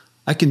hurt.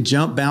 I can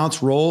jump,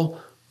 bounce, roll,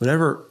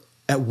 whatever.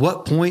 At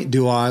what point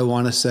do I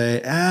want to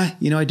say, I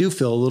do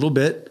feel a little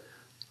bit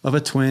of a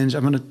twinge.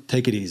 I'm going to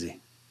take it easy.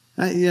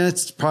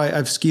 It's probably,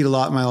 I've skied a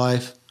lot in my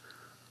life.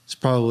 It's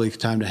probably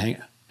time to hang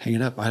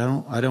it up. I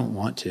don't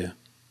want to.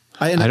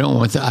 I don't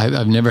want to.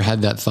 I've never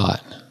had that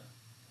thought.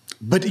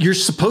 But you're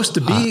supposed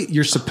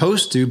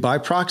to, by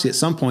proxy at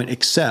some point,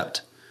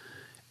 expect.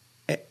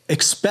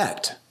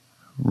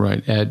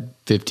 Right. At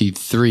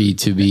 53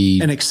 to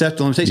be. And accept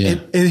the limitation.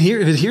 Yeah. And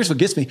here's what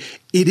gets me.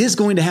 It is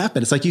going to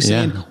happen. It's like you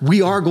saying,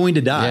 we are going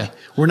to die. Yeah.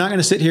 We're not going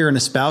to sit here and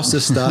espouse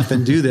this stuff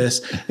and do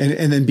this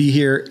and then be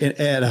here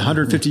at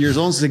 150 years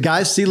old and say,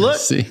 guys, look,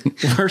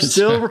 we're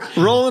still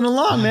rolling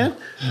along, man.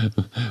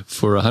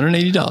 For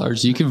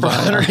 $180, you can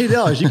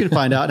 $180, you can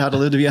find out how to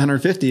live to be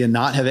 150 and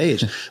not have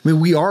aged. I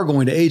mean, we are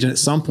going to age. And at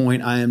some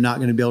point, I am not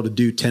going to be able to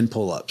do 10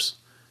 pull-ups.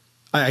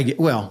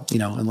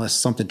 Unless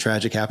something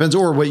tragic happens,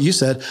 or what you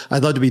said,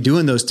 I'd love to be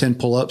doing those 10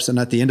 pull-ups. And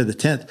at the end of the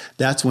 10th,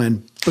 that's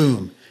when,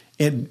 boom.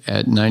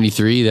 At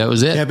 93, that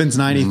was it. Evan's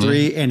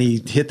 93, and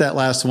he hit that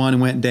last one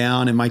and went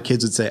down. And my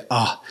kids would say,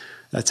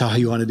 that's how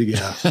he wanted to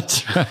go.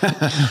 That's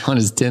right. On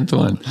his 10th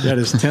one. That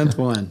is 10th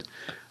one.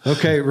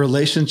 Okay.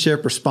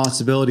 Relationship,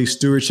 responsibility,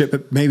 stewardship.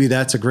 But maybe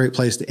that's a great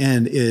place to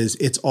end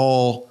it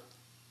all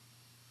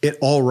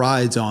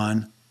rides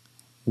on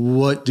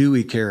what do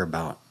we care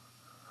about?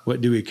 What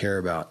do we care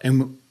about?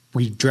 And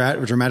we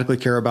dramatically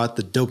care about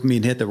the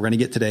dopamine hit that we're going to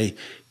get today,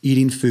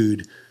 eating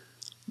food.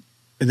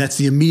 And that's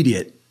the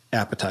immediate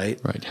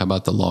appetite. Right. How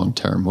about the long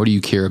term? What do you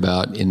care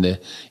about in the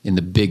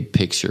big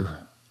picture?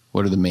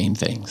 What are the main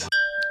things?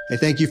 Hey,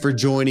 thank you for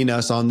joining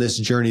us on this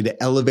journey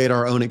to elevate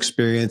our own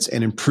experience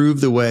and improve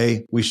the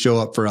way we show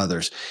up for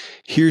others.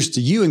 Here's to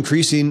you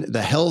increasing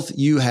the health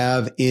you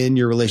have in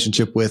your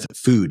relationship with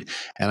food.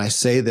 And I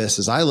say this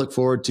as I look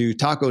forward to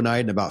taco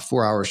night in about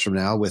 4 hours from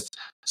now with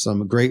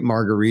some great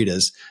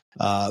margaritas.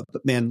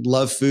 But man,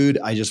 love food.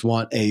 I just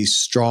want a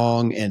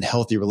strong and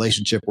healthy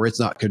relationship where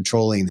it's not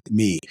controlling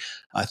me.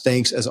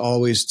 Thanks as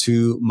always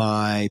to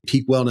my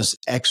peak wellness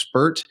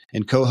expert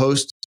and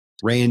co-host,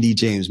 Randy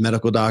James,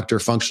 medical doctor,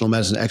 functional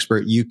medicine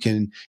expert. You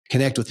can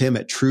connect with him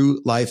at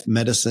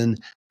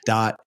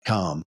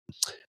truelifemedicine.com.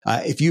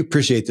 If you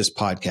appreciate this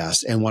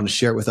podcast and want to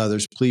share it with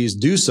others, please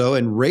do so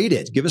and rate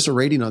it. Give us a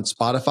rating on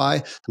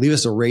Spotify. Leave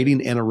us a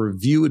rating and a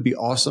review would be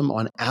awesome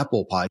on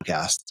Apple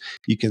Podcasts.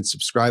 You can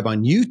subscribe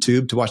on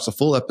YouTube to watch the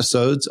full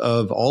episodes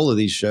of all of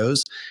these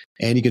shows.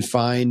 And you can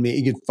find me,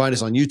 you can find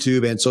us on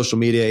YouTube and social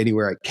media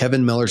anywhere at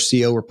Kevin Miller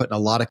CO. We're putting a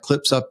lot of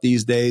clips up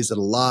these days that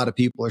a lot of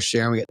people are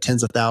sharing. We got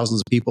tens of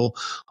thousands of people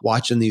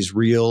watching these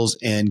reels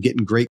and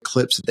getting great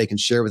clips that they can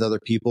share with other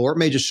people, or it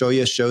may just show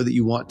you a show that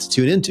you want to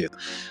tune into.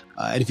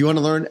 And if you want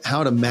to learn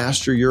how to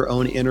master your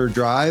own inner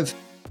drive,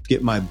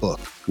 get my book,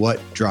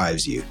 What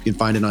Drives You. You can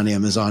find it on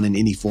Amazon in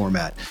any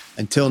format.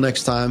 Until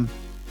next time,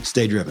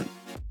 stay driven.